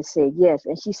my daughter said, "Yes."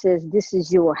 And she says, "This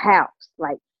is your house.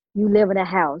 Like, you live in a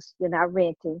house, you're not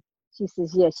renting." She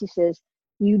says, "Yes." She says,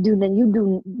 you do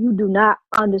not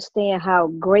understand how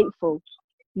grateful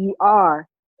you are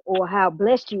or how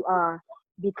blessed you are,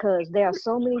 because there are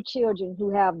so many children who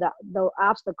have the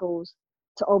obstacles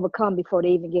to overcome before they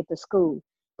even get to school.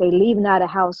 They leaving out a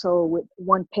household with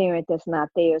one parent that's not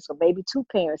theirs, or maybe two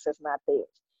parents that's not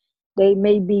theirs. They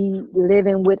may be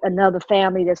living with another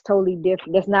family that's totally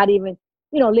different, that's not even,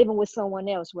 living with someone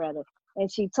else rather.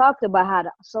 And she talked about how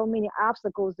so many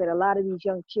obstacles that a lot of these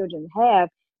young children have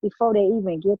before they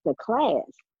even get to class.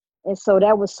 And so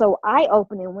that was so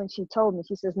eye-opening when she told me.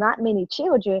 She says, not many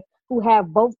children who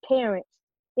have both parents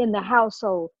in the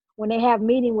household, when they have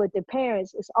meeting with the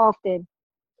parents, it's often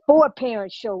 4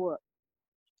 parents show up.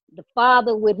 The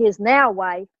father with his now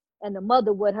wife and the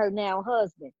mother with her now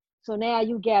husband. So now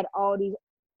you got all these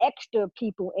extra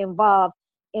people involved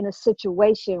in a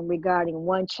situation regarding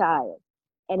one child.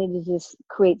 And it just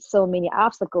creates so many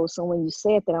obstacles. So when you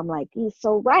said that, I'm like, he's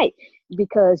so right.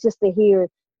 Because just to hear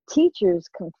teachers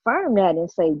confirm that and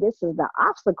say, this is the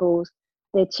obstacles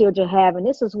that children have, and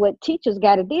this is what teachers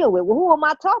got to deal with. Well, who am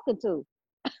I talking to?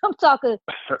 I'm talking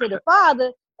to the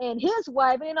father and his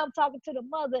wife, and I'm talking to the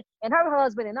mother and her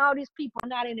husband, and all these people are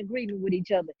not in agreement with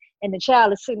each other. And the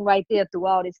child is sitting right there through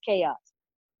all this chaos.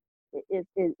 It's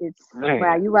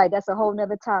wow, you're right. That's a whole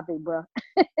nother topic, bro.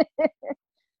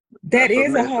 That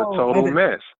is a whole total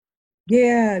mess.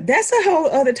 Yeah, that's a whole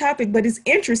other topic, but it's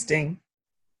interesting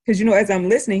because, as I'm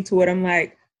listening to it, I'm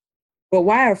like, but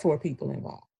why are 4 people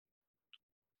involved?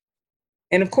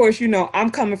 And of course,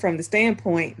 I'm coming from the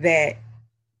standpoint that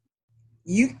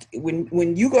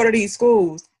when you go to these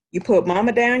schools, you put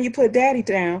mama down, you put daddy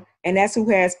down, and that's who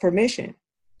has permission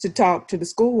to talk to the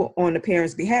school on the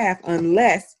parents' behalf,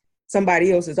 unless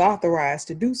somebody else is authorized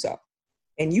to do so.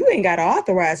 And you ain't got to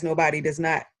authorize nobody that's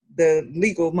not the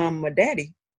legal mama or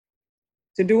daddy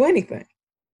to do anything.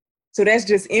 So that's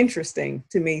just interesting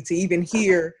to me to even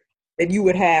hear that you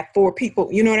would have 4 people,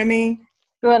 you know what I mean?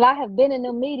 Girl, I have been in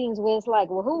the meetings where it's like,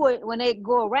 well, when they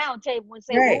go around table and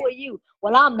say, right. Who are you?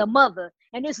 Well, I'm the mother,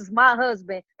 and this is my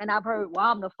husband. And I've heard, well,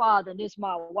 I'm the father, and this is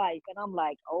my wife. And I'm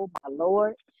like, oh, my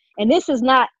Lord. And this is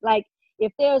not like,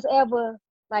 if there's ever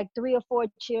like 3 or 4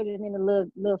 children in a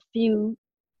little feud,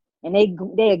 and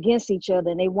they're against each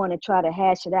other and they want to try to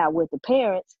hash it out with the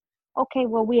parents, okay,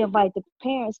 well, we invite the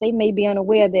parents. They may be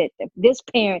unaware that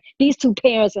these 2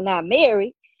 parents are not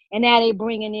married, and now they're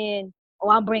bringing in,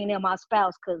 I'm bringing in my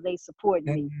spouse because they support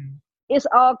me. it's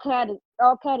all kind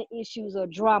of issues or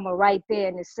drama right there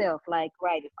in itself. Like,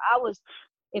 right,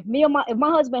 if my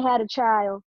husband had a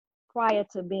child prior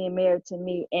to being married to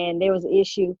me, and there was an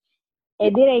issue,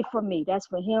 and it ain't for me. That's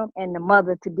for him and the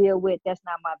mother to deal with. That's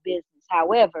not my business.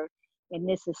 However, in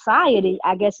this society,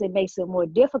 I guess it makes it more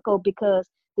difficult because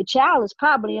the child is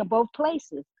probably in both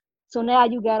places. So now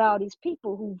you got all these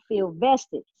people who feel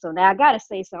vested. So now I got to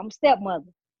say something. I'm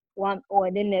stepmother. Or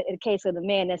then in the case of the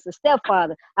man that's a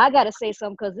stepfather, I got to say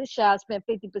something because this child spent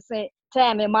 50%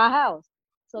 time in my house.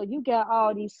 So you got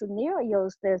all these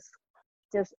scenarios that's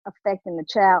just affecting the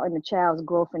child and the child's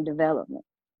growth and development.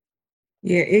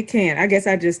 Yeah, it can. I guess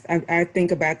I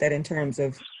think about that in terms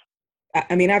of,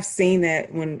 I mean, I've seen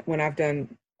that when I've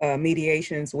done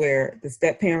mediations where the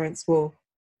step parents will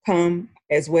come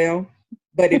as well.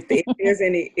 But if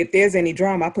there's any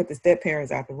drama, I put the step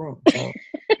parents out the room. So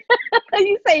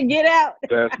you say get out.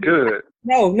 That's good.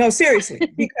 No, seriously,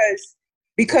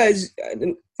 because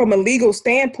from a legal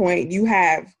standpoint, you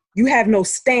have no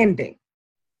standing.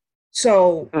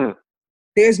 So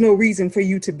there's no reason for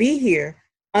you to be here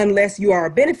unless you are a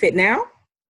benefit. Now,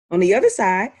 on the other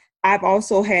side, I've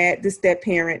also had the step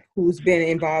parent who's been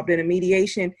involved in a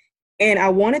mediation, and I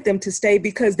wanted them to stay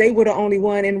because they were the only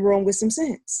one in the room with some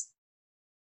sense.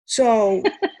 So,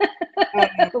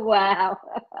 wow.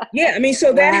 Yeah, I mean,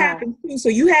 so that happens too. So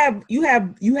you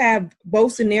have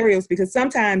both scenarios, because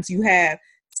sometimes you have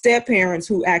step parents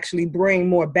who actually bring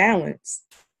more balance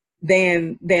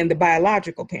than the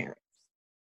biological parents,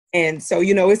 and so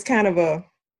it's kind of a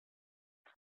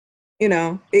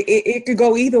it could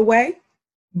go either way.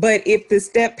 But if the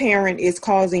step parent is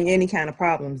causing any kind of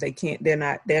problems, they're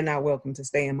not welcome to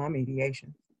stay in my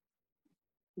mediation.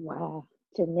 Wow.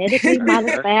 Genetically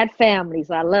modified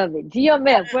families. I love it.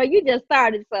 GMF, bro, you just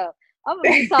started, so I'm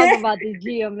going to be talking about these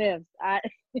GMFs.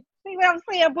 See what I'm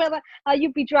saying, brother? How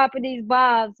you be dropping these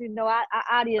bombs. Our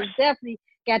audience definitely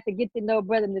got to get to know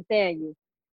Brother Nathaniel.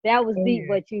 That was deep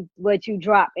what you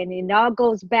dropped. And it all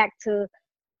goes back to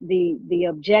the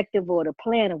objective or the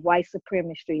plan of white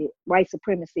supremacy. White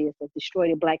supremacy is to destroy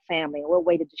the Black family. And what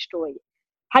way to destroy it?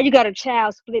 How you got a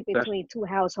child split between two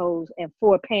households and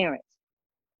 4 parents?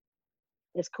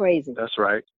 It's crazy. That's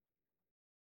right.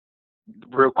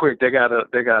 Real quick, they got a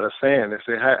saying. They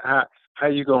say, how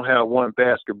you gonna have one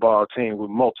basketball team with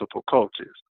multiple coaches?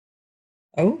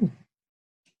 Oh.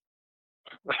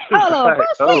 Hold on, bro,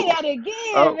 say that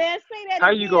again, man. Say that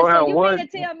how again. You gonna have you one? mean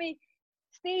to tell me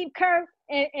Steve Kerr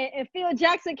and Phil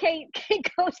Jackson can't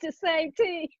coach the same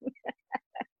team?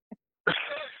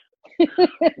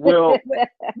 Well,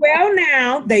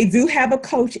 now they do have a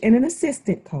coach and an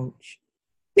assistant coach.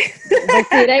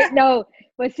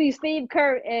 But see, Steve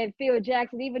Kerr and Phil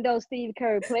Jackson, even though Steve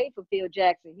Kerr played for Phil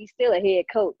Jackson, he's still a head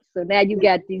coach. So now you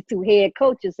got these 2 head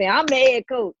coaches saying, I'm the head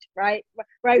coach, right?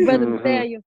 Right, Brother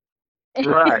Nathaniel?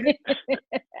 Right.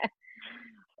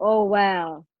 Oh,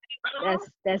 wow.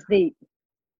 That's deep.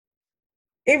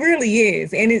 It really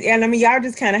is. And I mean, y'all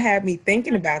just kind of have me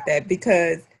thinking about that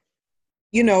because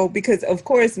of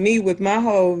course, me with my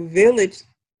whole village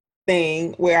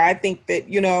thing where I think that,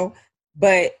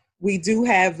 but we do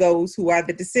have those who are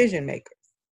the decision makers.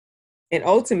 And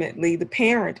ultimately, the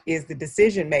parent is the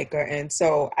decision maker. And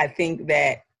so I think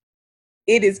that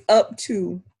it is up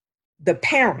to the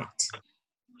parent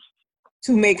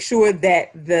to make sure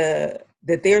that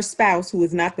that their spouse, who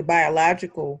is not the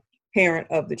biological parent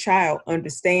of the child,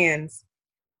 understands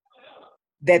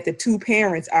that the 2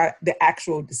 parents are the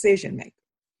actual decision maker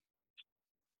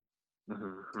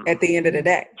at the end of the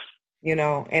day.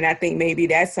 And I think maybe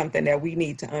that's something that we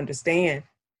need to understand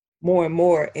more and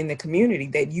more in the community,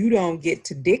 that you don't get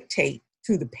to dictate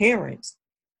to the parents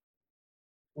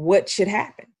what should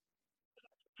happen.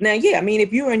 Now, yeah, I mean,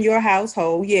 if you're in your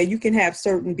household, yeah, you can have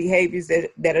certain behaviors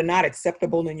that are not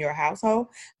acceptable in your household.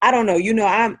 I don't know.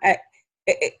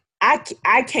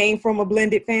 I came from a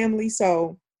blended family,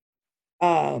 so,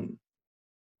 I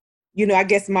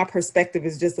guess my perspective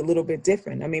is just a little bit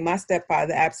different. I mean, my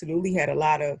stepfather absolutely had a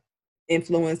lot of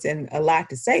influence and a lot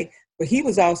to say, but he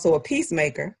was also a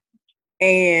peacemaker.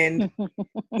 And,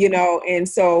 and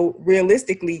so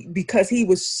realistically, because he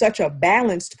was such a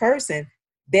balanced person,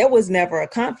 there was never a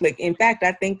conflict. In fact,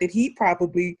 I think that he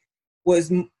probably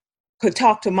could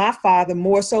talk to my father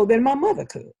more so than my mother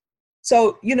could.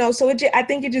 So, I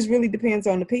think it just really depends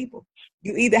on the people.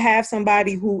 You either have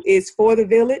somebody who is for the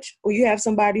village or you have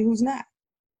somebody who's not.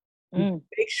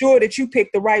 Make sure that you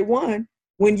pick the right one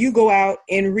when you go out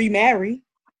and remarry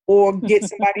or get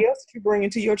somebody else that you bring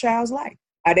into your child's life.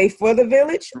 Are they for the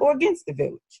village or against the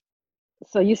village?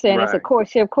 So you saying that's a Right.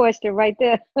 courtship question right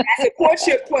there? That's a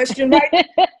courtship question, right?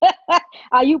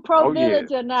 Are you Oh yeah.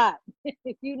 pro-village or not?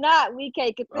 If you're not, we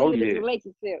can't Oh continue this yeah.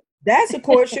 relationship. That's a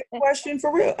courtship question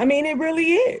for real. I mean, it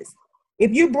really is.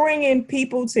 If you bring in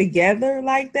people together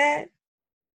like that,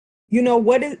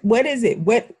 what is it?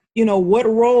 What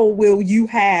role will you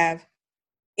have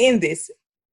in this?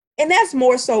 And that's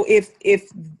more so if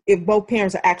both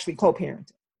parents are actually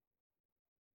co-parenting.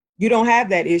 You don't have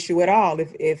that issue at all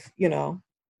if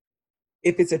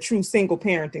it's a true single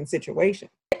parenting situation.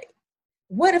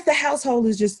 What if the household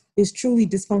is truly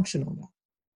dysfunctional though?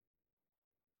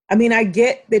 I mean, I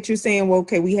get that you're saying, well,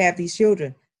 okay, we have these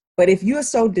children, but if you're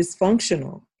so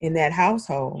dysfunctional in that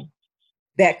household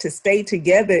that to stay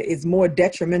together is more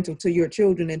detrimental to your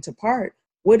children than to part,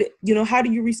 how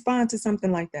do you respond to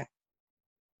something like that?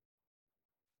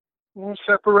 Well,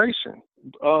 separation.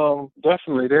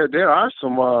 Definitely. There are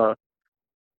some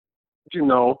you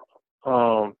know,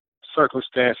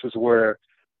 circumstances where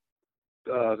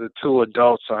the two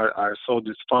adults are so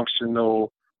dysfunctional,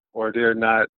 or they're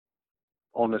not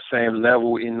on the same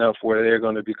level enough where they're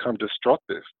going to become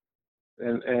destructive.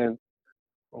 And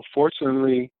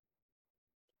unfortunately,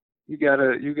 you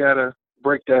gotta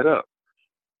break that up.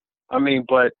 I mean,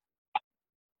 but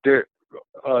there,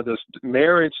 the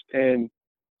marriage and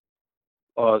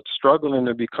struggling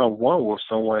to become one with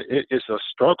someone, it's a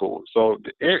struggle. So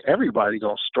everybody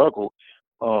gonna struggle.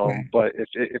 Right. But if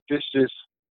it's just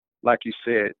like you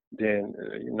said, then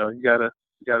you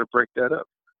gotta break that up.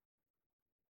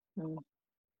 Mm.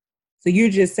 So you're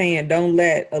just saying don't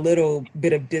let a little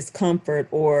bit of discomfort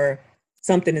or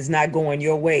something is not going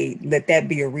your way, let that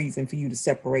be a reason for you to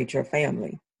separate your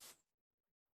family.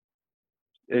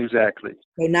 Exactly.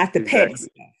 So not the petty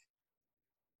Exactly. stuff.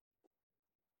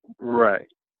 Right.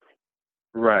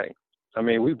 Right. I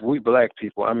mean, we black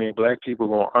people. I mean, black people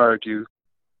gonna argue.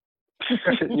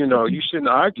 You shouldn't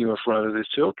argue in front of the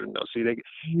children, though. See, they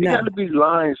got No. to be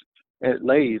lines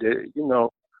laid.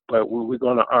 But we're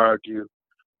gonna argue.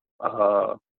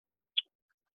 Uh,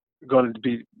 going to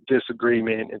be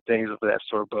disagreement and things of that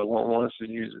sort. But once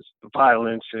it uses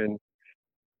violence and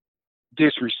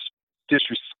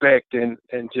disrespect and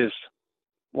just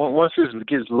once it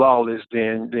gets lawless,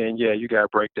 then yeah, you gotta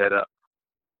break that up.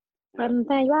 But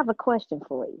Nathaniel, I have a question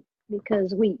for you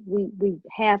because we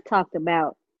have talked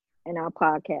about in our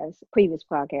previous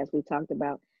podcast, we talked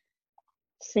about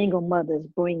single mothers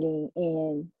bringing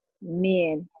in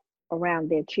men around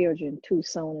their children too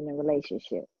soon in a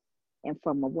relationship, and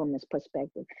from a woman's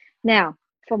perspective. Now,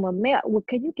 from a male,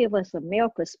 can you give us a male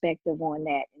perspective on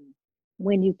that, and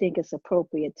when you think it's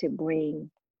appropriate to bring,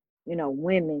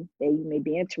 women that you may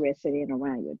be interested in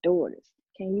around your daughters?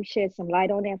 Can you shed some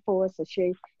light on that for us, or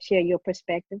share your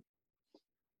perspective?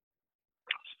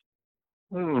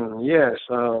 Yes.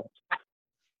 I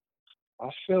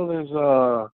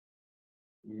feel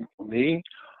me.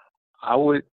 I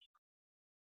would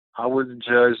I would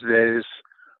judge that it's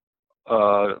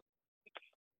uh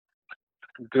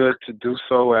good to do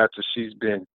so after she's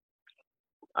been.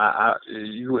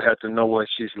 You have to know what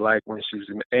she's like when she's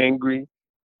angry.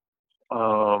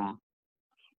 Um,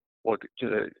 what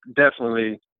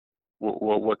definitely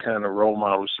what kind of role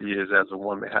model she is as a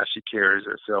woman, how she carries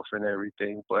herself and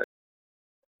everything. But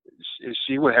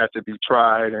she would have to be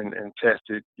tried and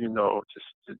tested,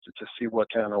 to see what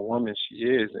kind of woman she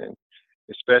is, and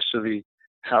especially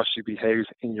how she behaves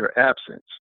in your absence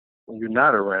when you're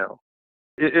not around.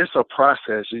 It's a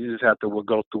process. You just have to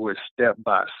go through it step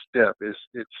by step.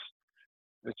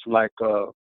 It's like a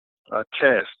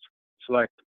test. It's like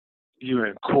you're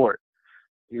in court.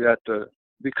 You have to,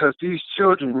 because these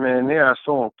children, man, they are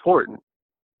so important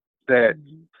that,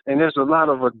 Mhm. and there's a lot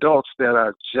of adults that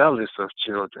are jealous of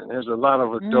children. There's a lot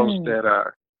of adults Mm, that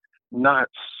are not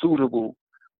suitable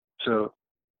to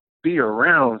be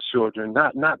around children,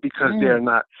 not because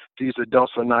mm, these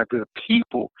adults are not good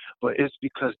people, but it's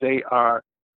because they are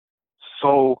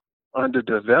so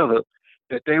underdeveloped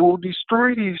that they will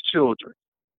destroy these children.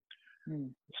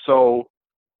 mm, So,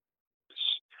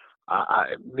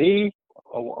 me,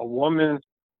 a woman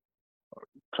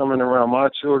coming around my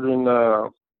children,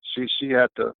 she had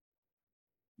to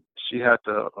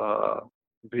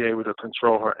be able to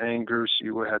control her anger. She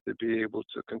would have to be able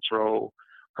to control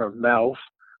her mouth.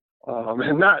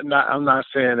 And I'm not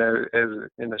saying that as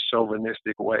in a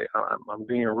chauvinistic way. I'm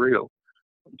being real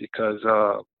because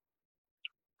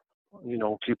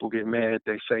people get mad.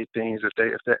 They say things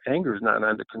if their anger is not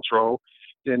under control,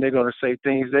 then they're gonna say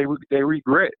things they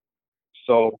regret.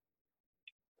 So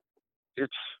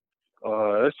it's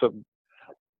it's a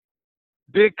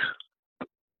big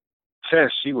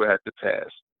test she would have to pass.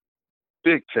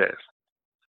 Big test.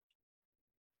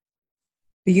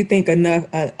 Do you think a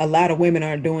lot of women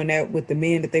aren't doing that with the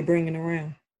men that they bringing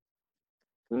around?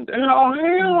 Oh,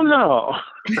 hell no.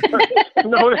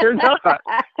 No, they're not.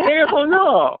 Hell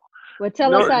no. Well,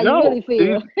 tell us how you really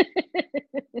feel.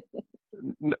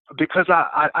 Because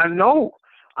I know.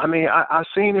 I mean, I've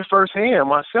seen it firsthand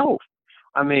myself.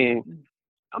 I mean,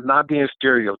 I'm not being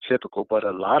stereotypical, but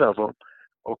a lot of them,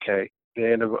 okay,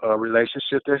 they're in a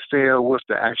relationship that failed with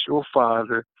the actual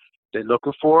father. They're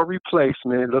looking for a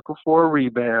replacement, looking for a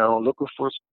rebound, looking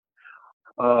for,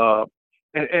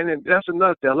 and that's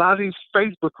another thing. A lot of these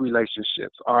Facebook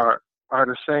relationships are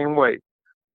the same way,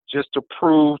 just to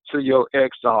prove to your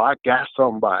ex, oh, I got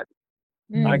somebody.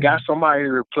 I got somebody to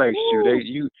replace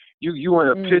you. You in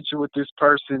a picture with this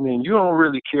person, and you don't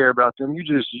really care about them. You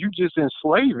just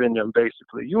enslaving them,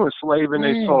 basically. You enslaving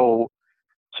their soul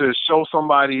to show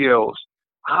somebody else.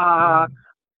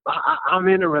 I'm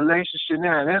in a relationship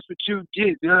now, and that's what you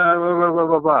get. Blah, blah, blah,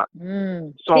 blah, blah.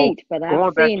 So Pete, but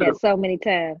I've seen that so many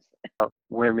times.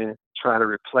 Women try to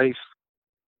replace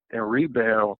and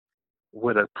rebound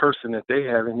with a person that they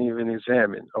haven't even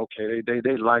examined. Okay,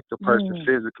 they like the person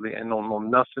physically and don't know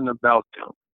nothing about them.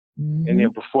 And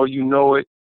then before you know it,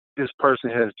 this person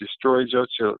has destroyed your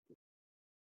children.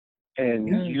 And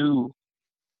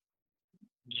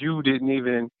you didn't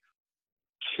even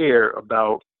care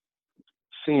about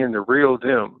seeing the real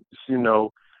them. You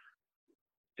know,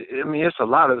 I mean, it's a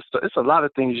lot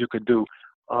of things you could do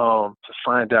to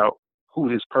find out who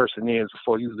this person is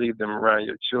before you leave them around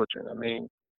your children. I mean,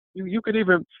 you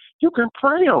can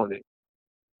pray on it.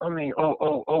 I mean,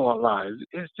 Allah,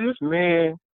 is this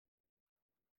man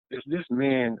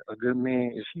a good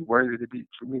man? Is he worthy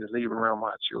for me to leave around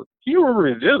my children? He will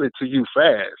reveal it to you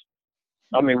fast.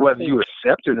 I mean, whether you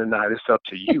accept it or not, it's up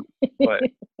to you. But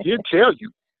he'll tell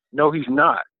you, no, he's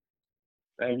not.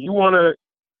 And you want to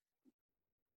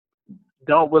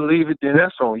don't believe it, then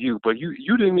that's on you. But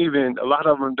you didn't even, a lot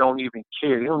of them don't even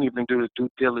care. They don't even do the due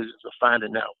diligence of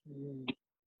finding out.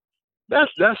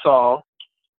 That's all.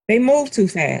 They move too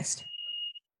fast.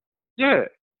 Yeah.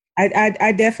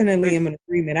 I definitely am in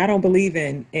agreement. I don't believe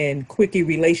in quickie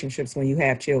relationships when you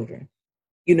have children.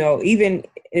 You know, even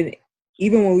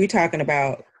when we're talking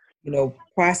about, you know,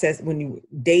 process, when you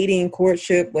dating,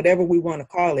 courtship, whatever we want to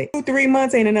call it, 2-3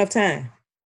 months ain't enough time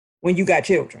when you got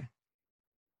children.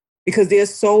 Because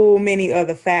there's so many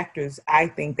other factors, I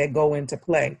think, that go into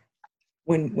play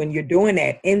when you're doing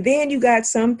that. And then you got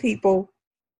some people,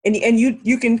 and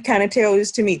you can kind of tell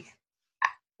this to me,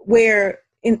 where,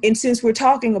 and since we're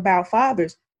talking about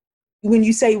fathers, when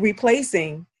you say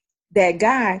replacing that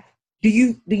guy, do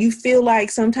you feel like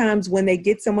sometimes when they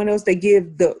get someone else, they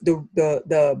give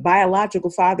the biological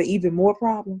father even more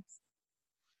problems?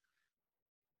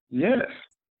 Yes.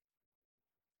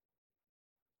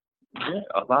 Yeah,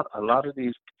 a lot of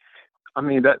these. I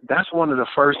mean, that's one of the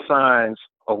first signs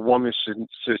a woman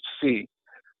should see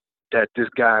that this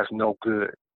guy's no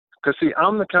good. Because see,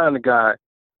 I'm the kind of guy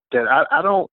that I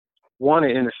don't want to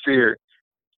interfere.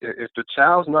 If the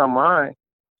child's not mine,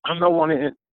 I don't want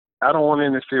to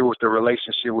interfere with the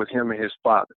relationship with him and his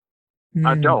father.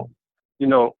 I don't. You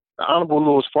know, the Honorable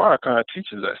Louis Farrakhan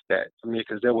teaches us that. I mean,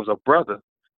 because there was a brother.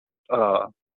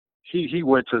 He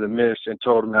went to the minister and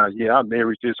told him how, yeah, I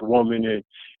married this woman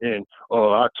and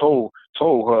I told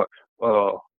her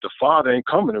the father ain't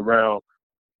coming around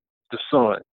the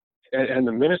son. And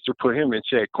the minister put him in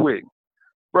check quick.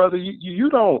 Brother, you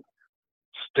don't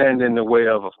stand in the way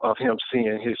of him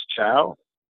seeing his child.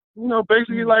 You know,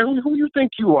 basically, like, who you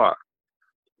think you are?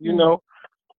 You know?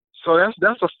 So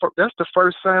that's the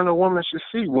first sign a woman should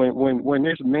see when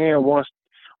this man want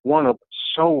to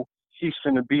show he's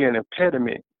going to be an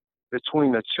impediment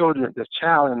between the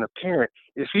child and the parent.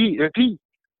 If he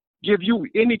give you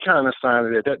any kind of sign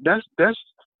of that's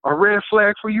a red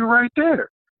flag for you right there.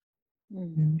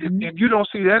 If you don't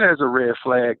see that as a red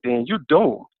flag, then you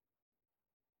don't.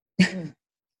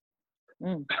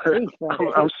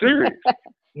 I'm serious.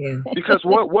 Yeah. Because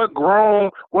what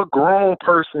grown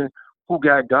person who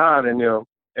got God in them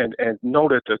and know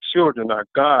that the children are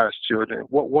God's children,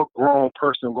 what grown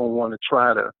person gonna want to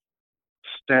try to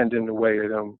stand in the way of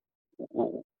them,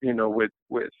 you know, with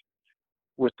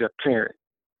their parent?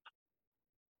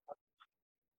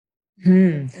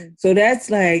 So that's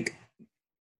like,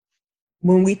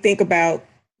 when we think about,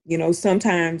 you know,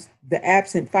 sometimes the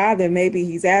absent father, maybe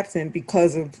he's absent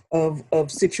because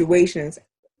of situations.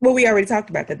 Well, we already talked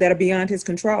about that are beyond his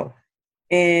control.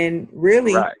 And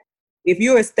really, right. If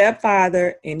you're a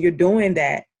stepfather and you're doing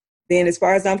that, then as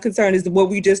far as I'm concerned, is what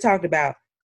we just talked about.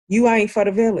 You ain't for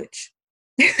the village.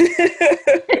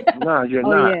 No, you're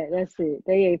not. Oh yeah, that's it.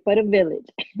 They ain't for the village.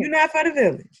 You're not for the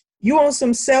village. You on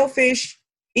some selfish,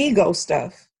 ego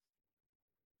stuff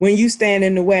when you stand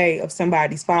in the way of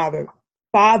somebody's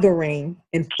fathering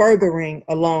and furthering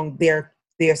along their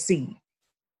seed.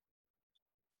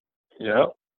 Yeah.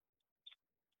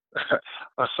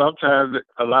 Sometimes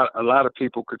a lot of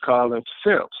people could call them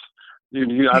simps.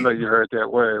 I know you heard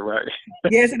that word, right?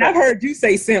 Yes, and I've heard you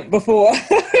say simp before.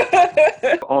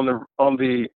 On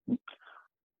the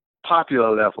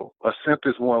popular level, a simp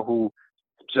is one who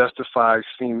justifies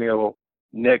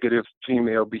negative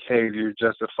female behavior,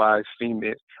 justifies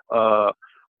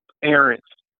errant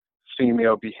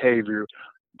female behavior,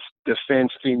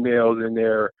 defends females in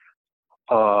their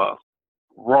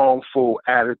wrongful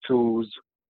attitudes,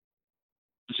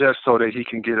 just so that he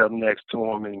can get up next to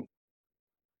them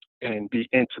and be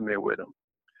intimate with them.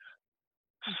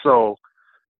 So,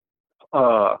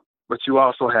 but you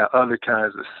also have other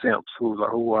kinds of simps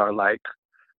who are like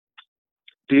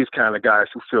these kind of guys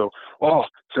who feel,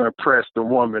 to impress the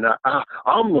woman,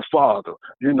 I'm the father,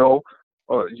 and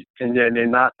then they're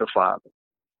not the father.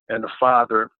 And the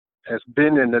father has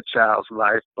been in the child's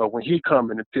life, but when he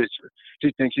come in the picture,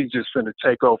 he thinks he's just going to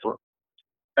take over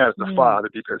as the father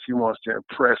because he wants to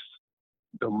impress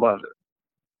the mother.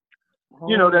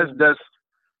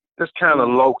 That's kind of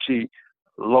low key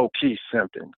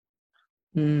simping.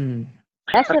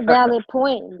 That's a valid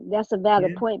point. That's a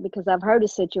valid point, because I've heard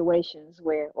of situations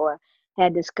or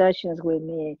had discussions with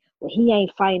men where he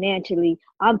ain't financially,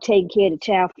 I'm taking care of the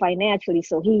child financially,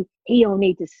 so he don't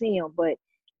need to see him. But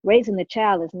raising a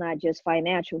child is not just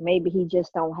financial. Maybe he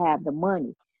just don't have the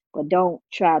money, but don't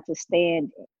try to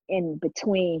stand in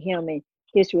between him and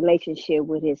his relationship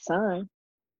with his son,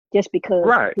 just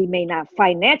because he may not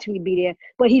financially be there,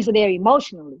 but he's there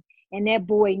emotionally. And that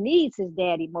boy needs his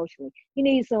dad emotionally. He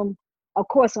needs him, of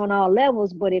course, on all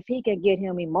levels, but if he can get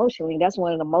him emotionally, that's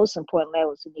one of the most important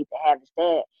levels he needs to have his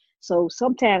dad. So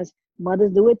sometimes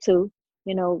mothers do it too.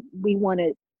 We want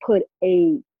to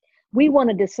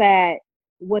decide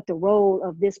what the role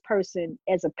of this person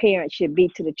as a parent should be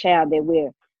to the child that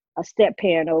we're a step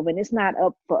parent over. And it's not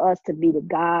up for us to be the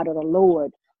God or the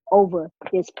Lord over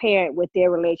this parent with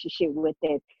their relationship with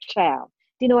their child.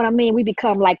 Do you know what I mean? We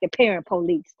become like the parent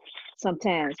police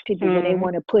sometimes. People, when they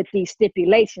want to put these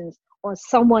stipulations on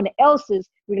someone else's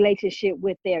relationship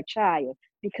with their child,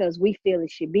 because we feel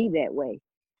it should be that way.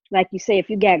 Like you say, if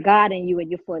you got God in you and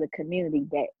you're for the community,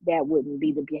 that wouldn't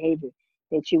be the behavior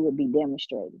that you would be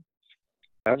demonstrating.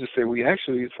 I just say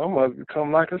some of us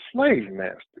become like a slave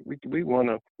master. We want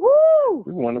to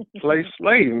play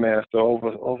slave master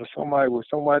over somebody with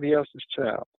somebody else's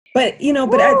child. But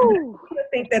I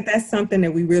think that that's something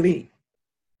that we really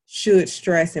should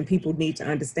stress, and people need to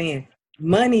understand.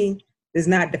 Money does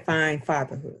not define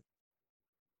fatherhood.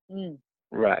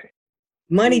 Right.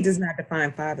 Money does not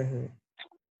define fatherhood.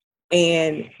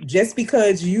 And just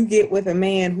because you get with a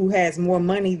man who has more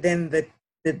money than the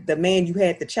man you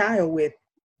had the child with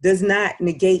does not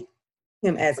negate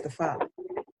him as the father.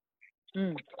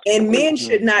 And men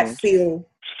should not feel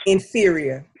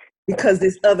inferior because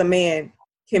this other man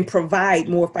can provide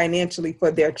more financially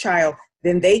for their child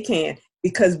than they can,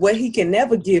 because what he can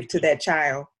never give to that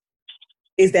child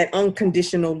is that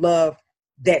unconditional love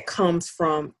that comes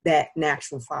from that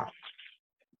natural father.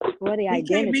 What the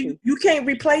identity? You can't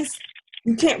replace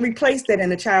that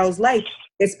in a child's life,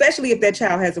 especially if that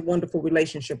child has a wonderful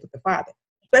relationship with the father,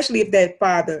 especially if that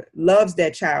father loves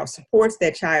that child, supports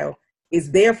that child,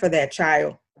 is there for that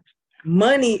child.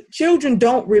 Children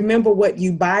don't remember what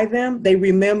you buy them. They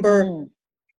remember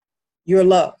your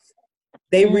love.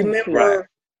 They remember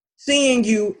seeing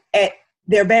you at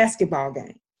their basketball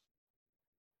game.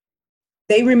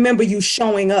 They remember you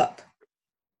showing up.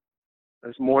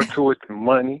 There's more to it than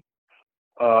money.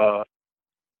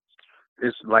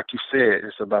 It's like you said,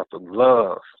 it's about the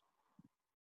love.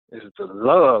 It's the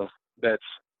love that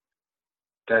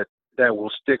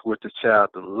will stick with the child,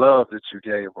 the love that you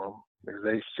gave them.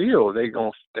 They feel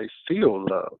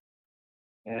love.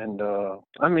 And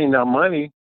now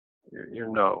money,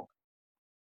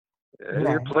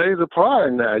 it plays a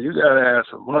part now. You gotta have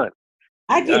some money.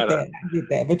 I get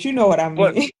that, but you know what I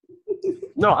mean.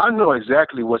 No, I know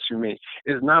exactly what you mean.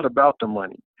 It's not about the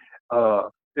money.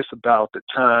 It's about the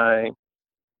time,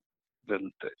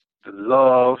 the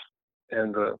love,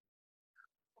 and the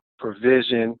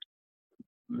provision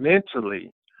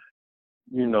mentally,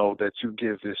 that you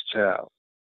give this child.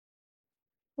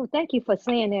 Well, thank you for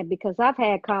saying that, because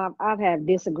I've had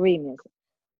disagreements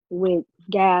with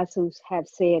guys who have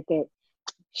said that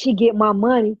she get my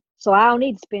money, so I don't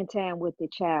need to spend time with the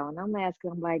child. And I'm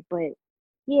asking them, like, but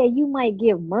yeah, you might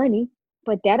give money,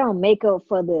 but that don't make up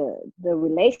for the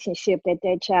relationship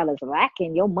that child is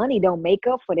lacking. Your money don't make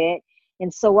up for that.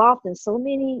 And so often, so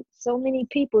many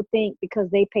people think because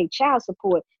they pay child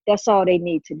support, that's all they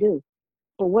need to do.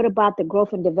 But what about the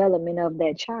growth and development of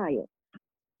that child?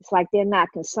 It's like they're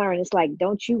not concerned. It's like,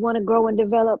 don't you want to grow and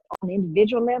develop on an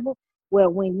individual level? Well,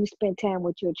 when you spend time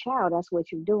with your child, that's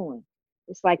what you're doing.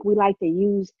 It's like we like to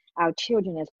use our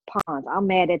children as pawns. I'm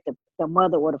mad at the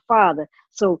mother or the father,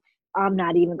 so I'm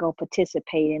not even going to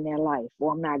participate in their life,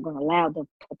 or I'm not going to allow them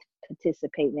to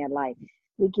participate in their life.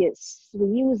 We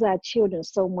use our children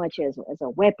so much as a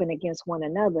weapon against one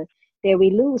another that we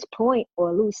lose point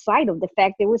or lose sight of the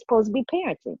fact that we're supposed to be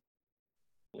parenting.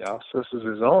 Y'all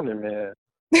sisters is on it, man.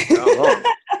 Y'all on it.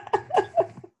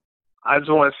 I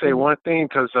just want to say one thing,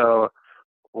 because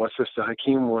what Sister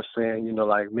Hakeem was saying,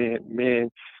 like men,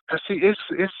 because see,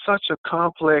 it's such a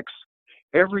complex.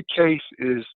 Every case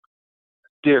is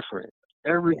different.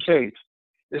 Every case,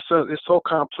 it's so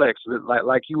complex.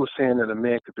 Like you were saying, that a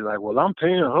man could be like, well, I'm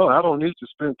paying her, I don't need to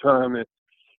spend time, and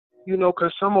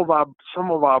because some of our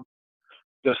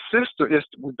the system is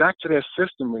back to that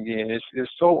system again.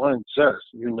 It's so unjust,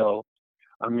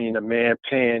 I mean, a man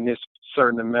paying this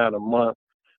certain amount a month,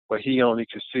 but he only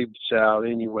could see the child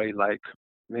anyway, like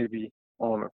maybe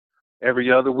on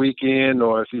every other weekend,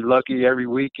 or if he's lucky, every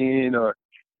weekend, or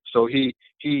so he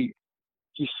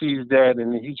sees that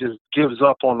and he just gives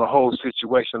up on the whole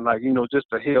situation, like, just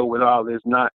to hell with all this,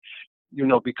 not,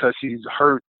 because he's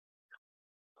hurt,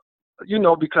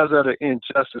 because of the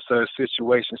injustice of the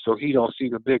situation, so he don't see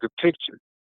the bigger picture.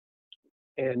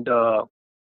 And I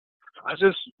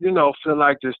just, feel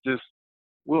like this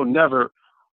we'll never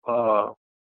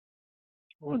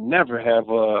have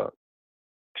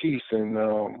peace and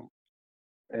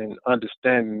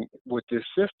understanding with this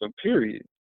system, period.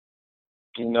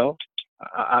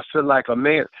 I feel like a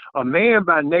man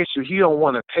by nature, he don't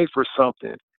want to pay for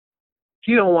something.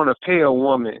 He don't want to pay a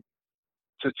woman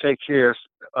to take care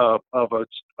of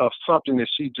something that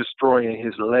she's destroying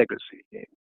his legacy.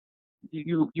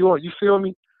 You feel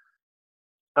me?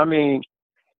 I mean,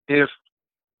 if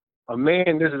a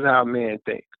man, this is how a man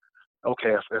think.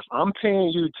 Okay, if I'm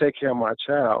paying you to take care of my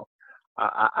child,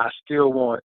 I still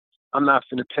want. I'm not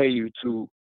going to pay you to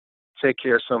take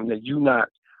care of something that you're not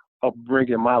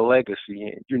bringing my legacy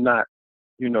in. You're not.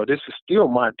 This is still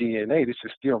my DNA. This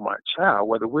is still my child,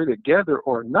 whether we're together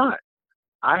or not.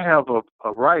 I have a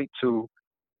right to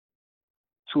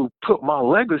put my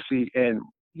legacy in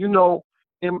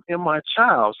my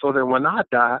child, so that when I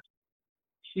die,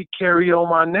 he carry on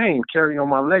my name, carry on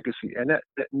my legacy, and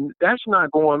that's not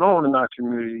going on in our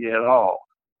community at all.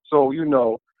 So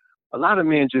a lot of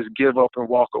men just give up and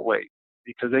walk away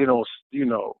because they don't see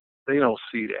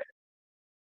that.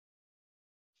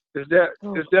 Is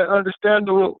that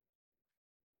understandable?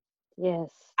 Yes.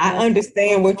 I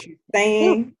understand what you're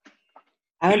saying.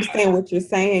 I understand what you're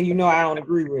saying. I don't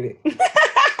agree with it.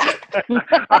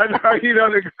 I know you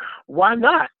don't agree. Why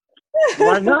not?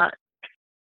 Why not?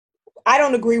 I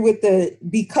don't agree with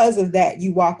because of that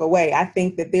you walk away. I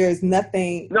think that there is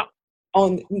nothing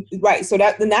on right. So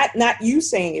that not you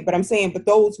saying it, but I'm saying, but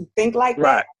those who think like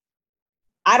that,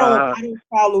 I don't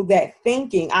follow that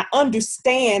thinking. I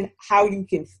understand how you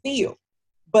can feel,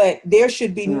 but there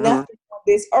should be nothing on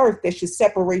this earth that should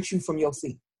separate you from your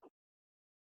seed.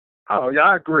 Oh yeah,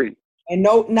 I agree. And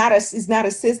no, it's not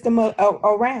a system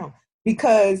around,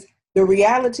 because the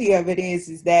reality of it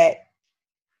is that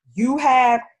you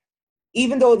have,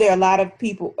 even though there are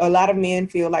a lot of men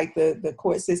feel like the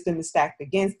court system is stacked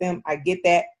against them. I get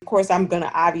that. Of course, I'm going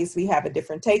to obviously have a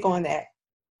different take on that.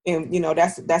 And,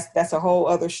 that's a whole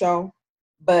other show.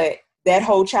 But that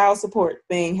whole child support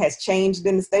thing has changed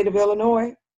in the state of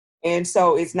Illinois. And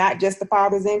so it's not just the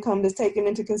father's income that's taken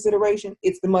into consideration.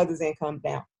 It's the mother's income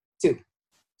down too.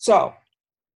 So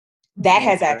that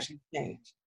has actually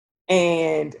changed.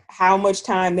 And how much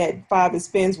time that father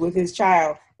spends with his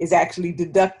child is actually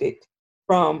deducted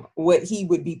from what he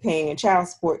would be paying in child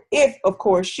support, if, of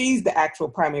course, she's the actual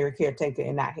primary caretaker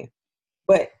and not him.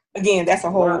 But again, that's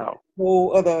a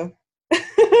whole other.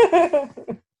 I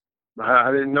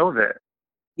didn't know that.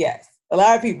 Yes, a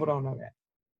lot of people don't know that,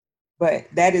 but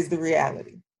that is the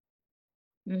reality.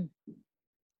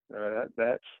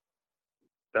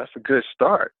 That's a good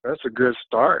start. That's a good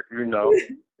start.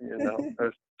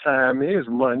 Time is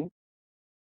money.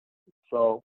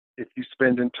 So if you're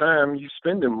spending time, you're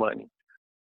spending money.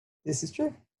 This is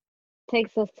true.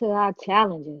 Takes us to our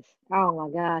challenges. Oh my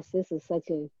gosh, this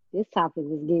topic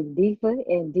is getting deeper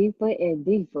and deeper and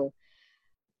deeper.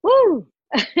 Woo!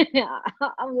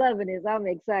 I'm loving this. I'm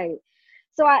excited.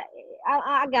 So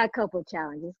I got a couple of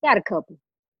challenges.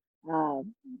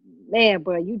 Man,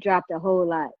 bro, you dropped a whole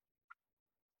lot.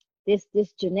 this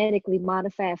genetically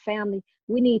modified family,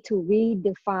 we need to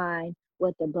redefine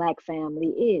what the Black family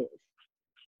is.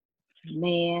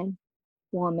 Man,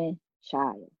 woman,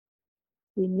 child.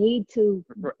 We need to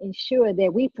ensure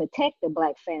that we protect the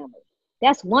Black family.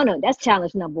 That's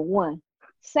challenge number one.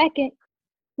 Second,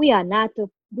 we are not the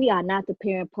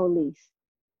parent police.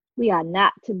 We are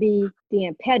not to be the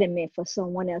impediment for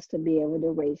someone else to be able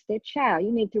to raise their child.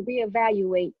 You need to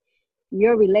reevaluate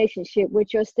your relationship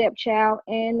with your stepchild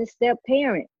and the step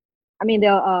parent. I mean,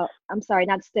 I'm sorry,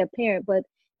 not the step parent, but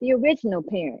the original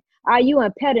parent. Are you an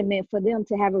impediment for them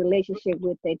to have a relationship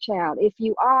with their child? If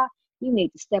you are, you need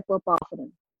to step up off of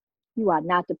them. You are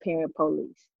not the parent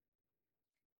police.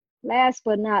 Last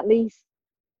but not least,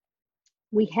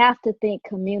 we have to think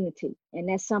community, and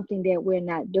that's something that we're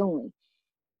not doing.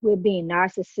 We're being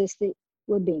narcissistic,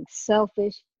 we're being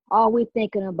selfish. All we're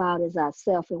thinking about is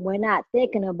ourselves, and we're not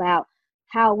thinking about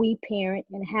how we parent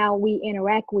and how we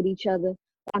interact with each other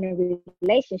on a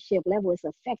relationship level is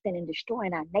affecting and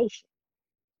destroying our nation.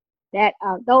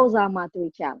 Those are my 3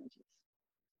 challenges.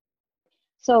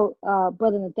 So,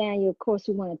 Brother Nathaniel, of course,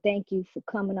 we want to thank you for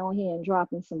coming on here and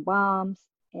dropping some bombs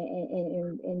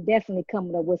and definitely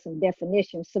coming up with some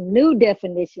definitions, some new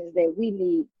definitions that we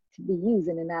need to be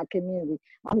using in our community.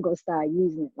 I'm going to start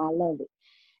using it. I love it.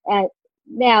 And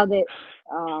now that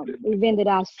we've ended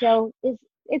our show,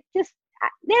 it's just,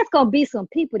 there's going to be some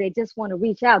people that just want to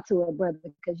reach out to it, brother,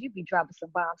 because you be dropping some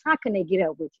bombs. How can they get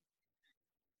up with you?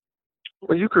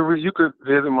 Well, you could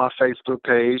visit my Facebook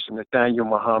page, Nathaniel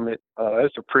Muhammad.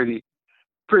 It's a pretty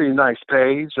nice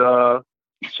page.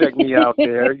 Check me out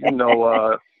there. You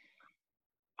know,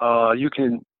 you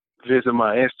can visit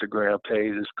my Instagram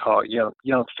page. It's called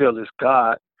Young Fearless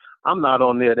God. I'm not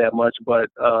on there that much, but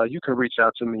you can reach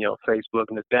out to me on Facebook.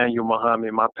 Nathaniel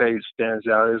Muhammad, my page stands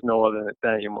out. There's no other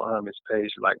Nathaniel Muhammad's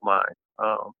page like mine.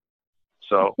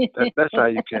 So that's how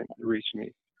you can reach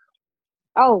me.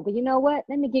 Oh, but you know what?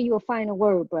 Let me give you a final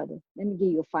word, brother. Let me give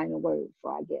you a final word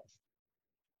for our guests.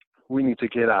 We need to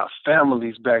get our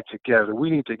families back together. We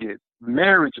need to get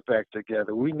marriage back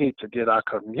together. We need to get our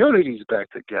communities back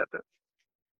together.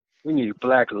 We need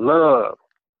Black love.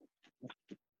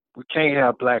 We can't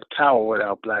have Black power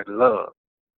without Black love.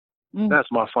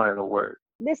 That's my final word.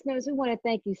 Listeners, we want to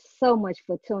thank you so much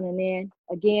for tuning in.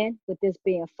 Again, with this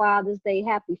being Father's Day,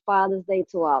 happy Father's Day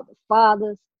to all the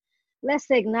fathers.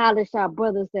 Let's acknowledge our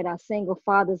brothers that are single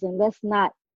fathers, and let's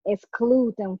not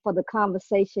exclude them for the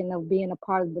conversation of being a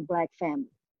part of the Black family.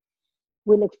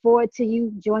 We look forward to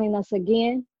you joining us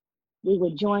again. We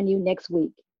will join you next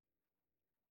week.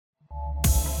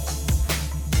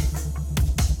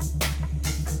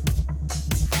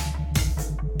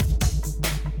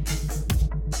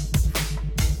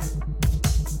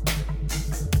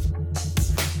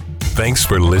 Thanks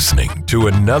for listening to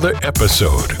another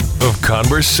episode of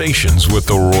Conversations with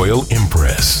the Royal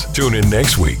Empress. Tune in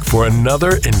next week for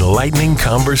another enlightening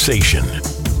conversation.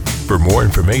 For more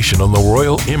information on the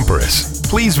Royal Empress,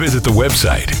 please visit the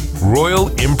website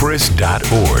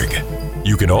royalempress.org.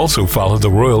 You can also follow the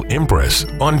Royal Empress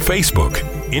on Facebook,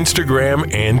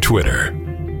 Instagram, and Twitter.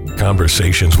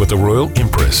 Conversations with the Royal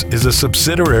Empress is a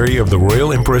subsidiary of the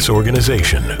Royal Empress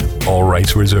Organization. All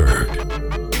rights reserved.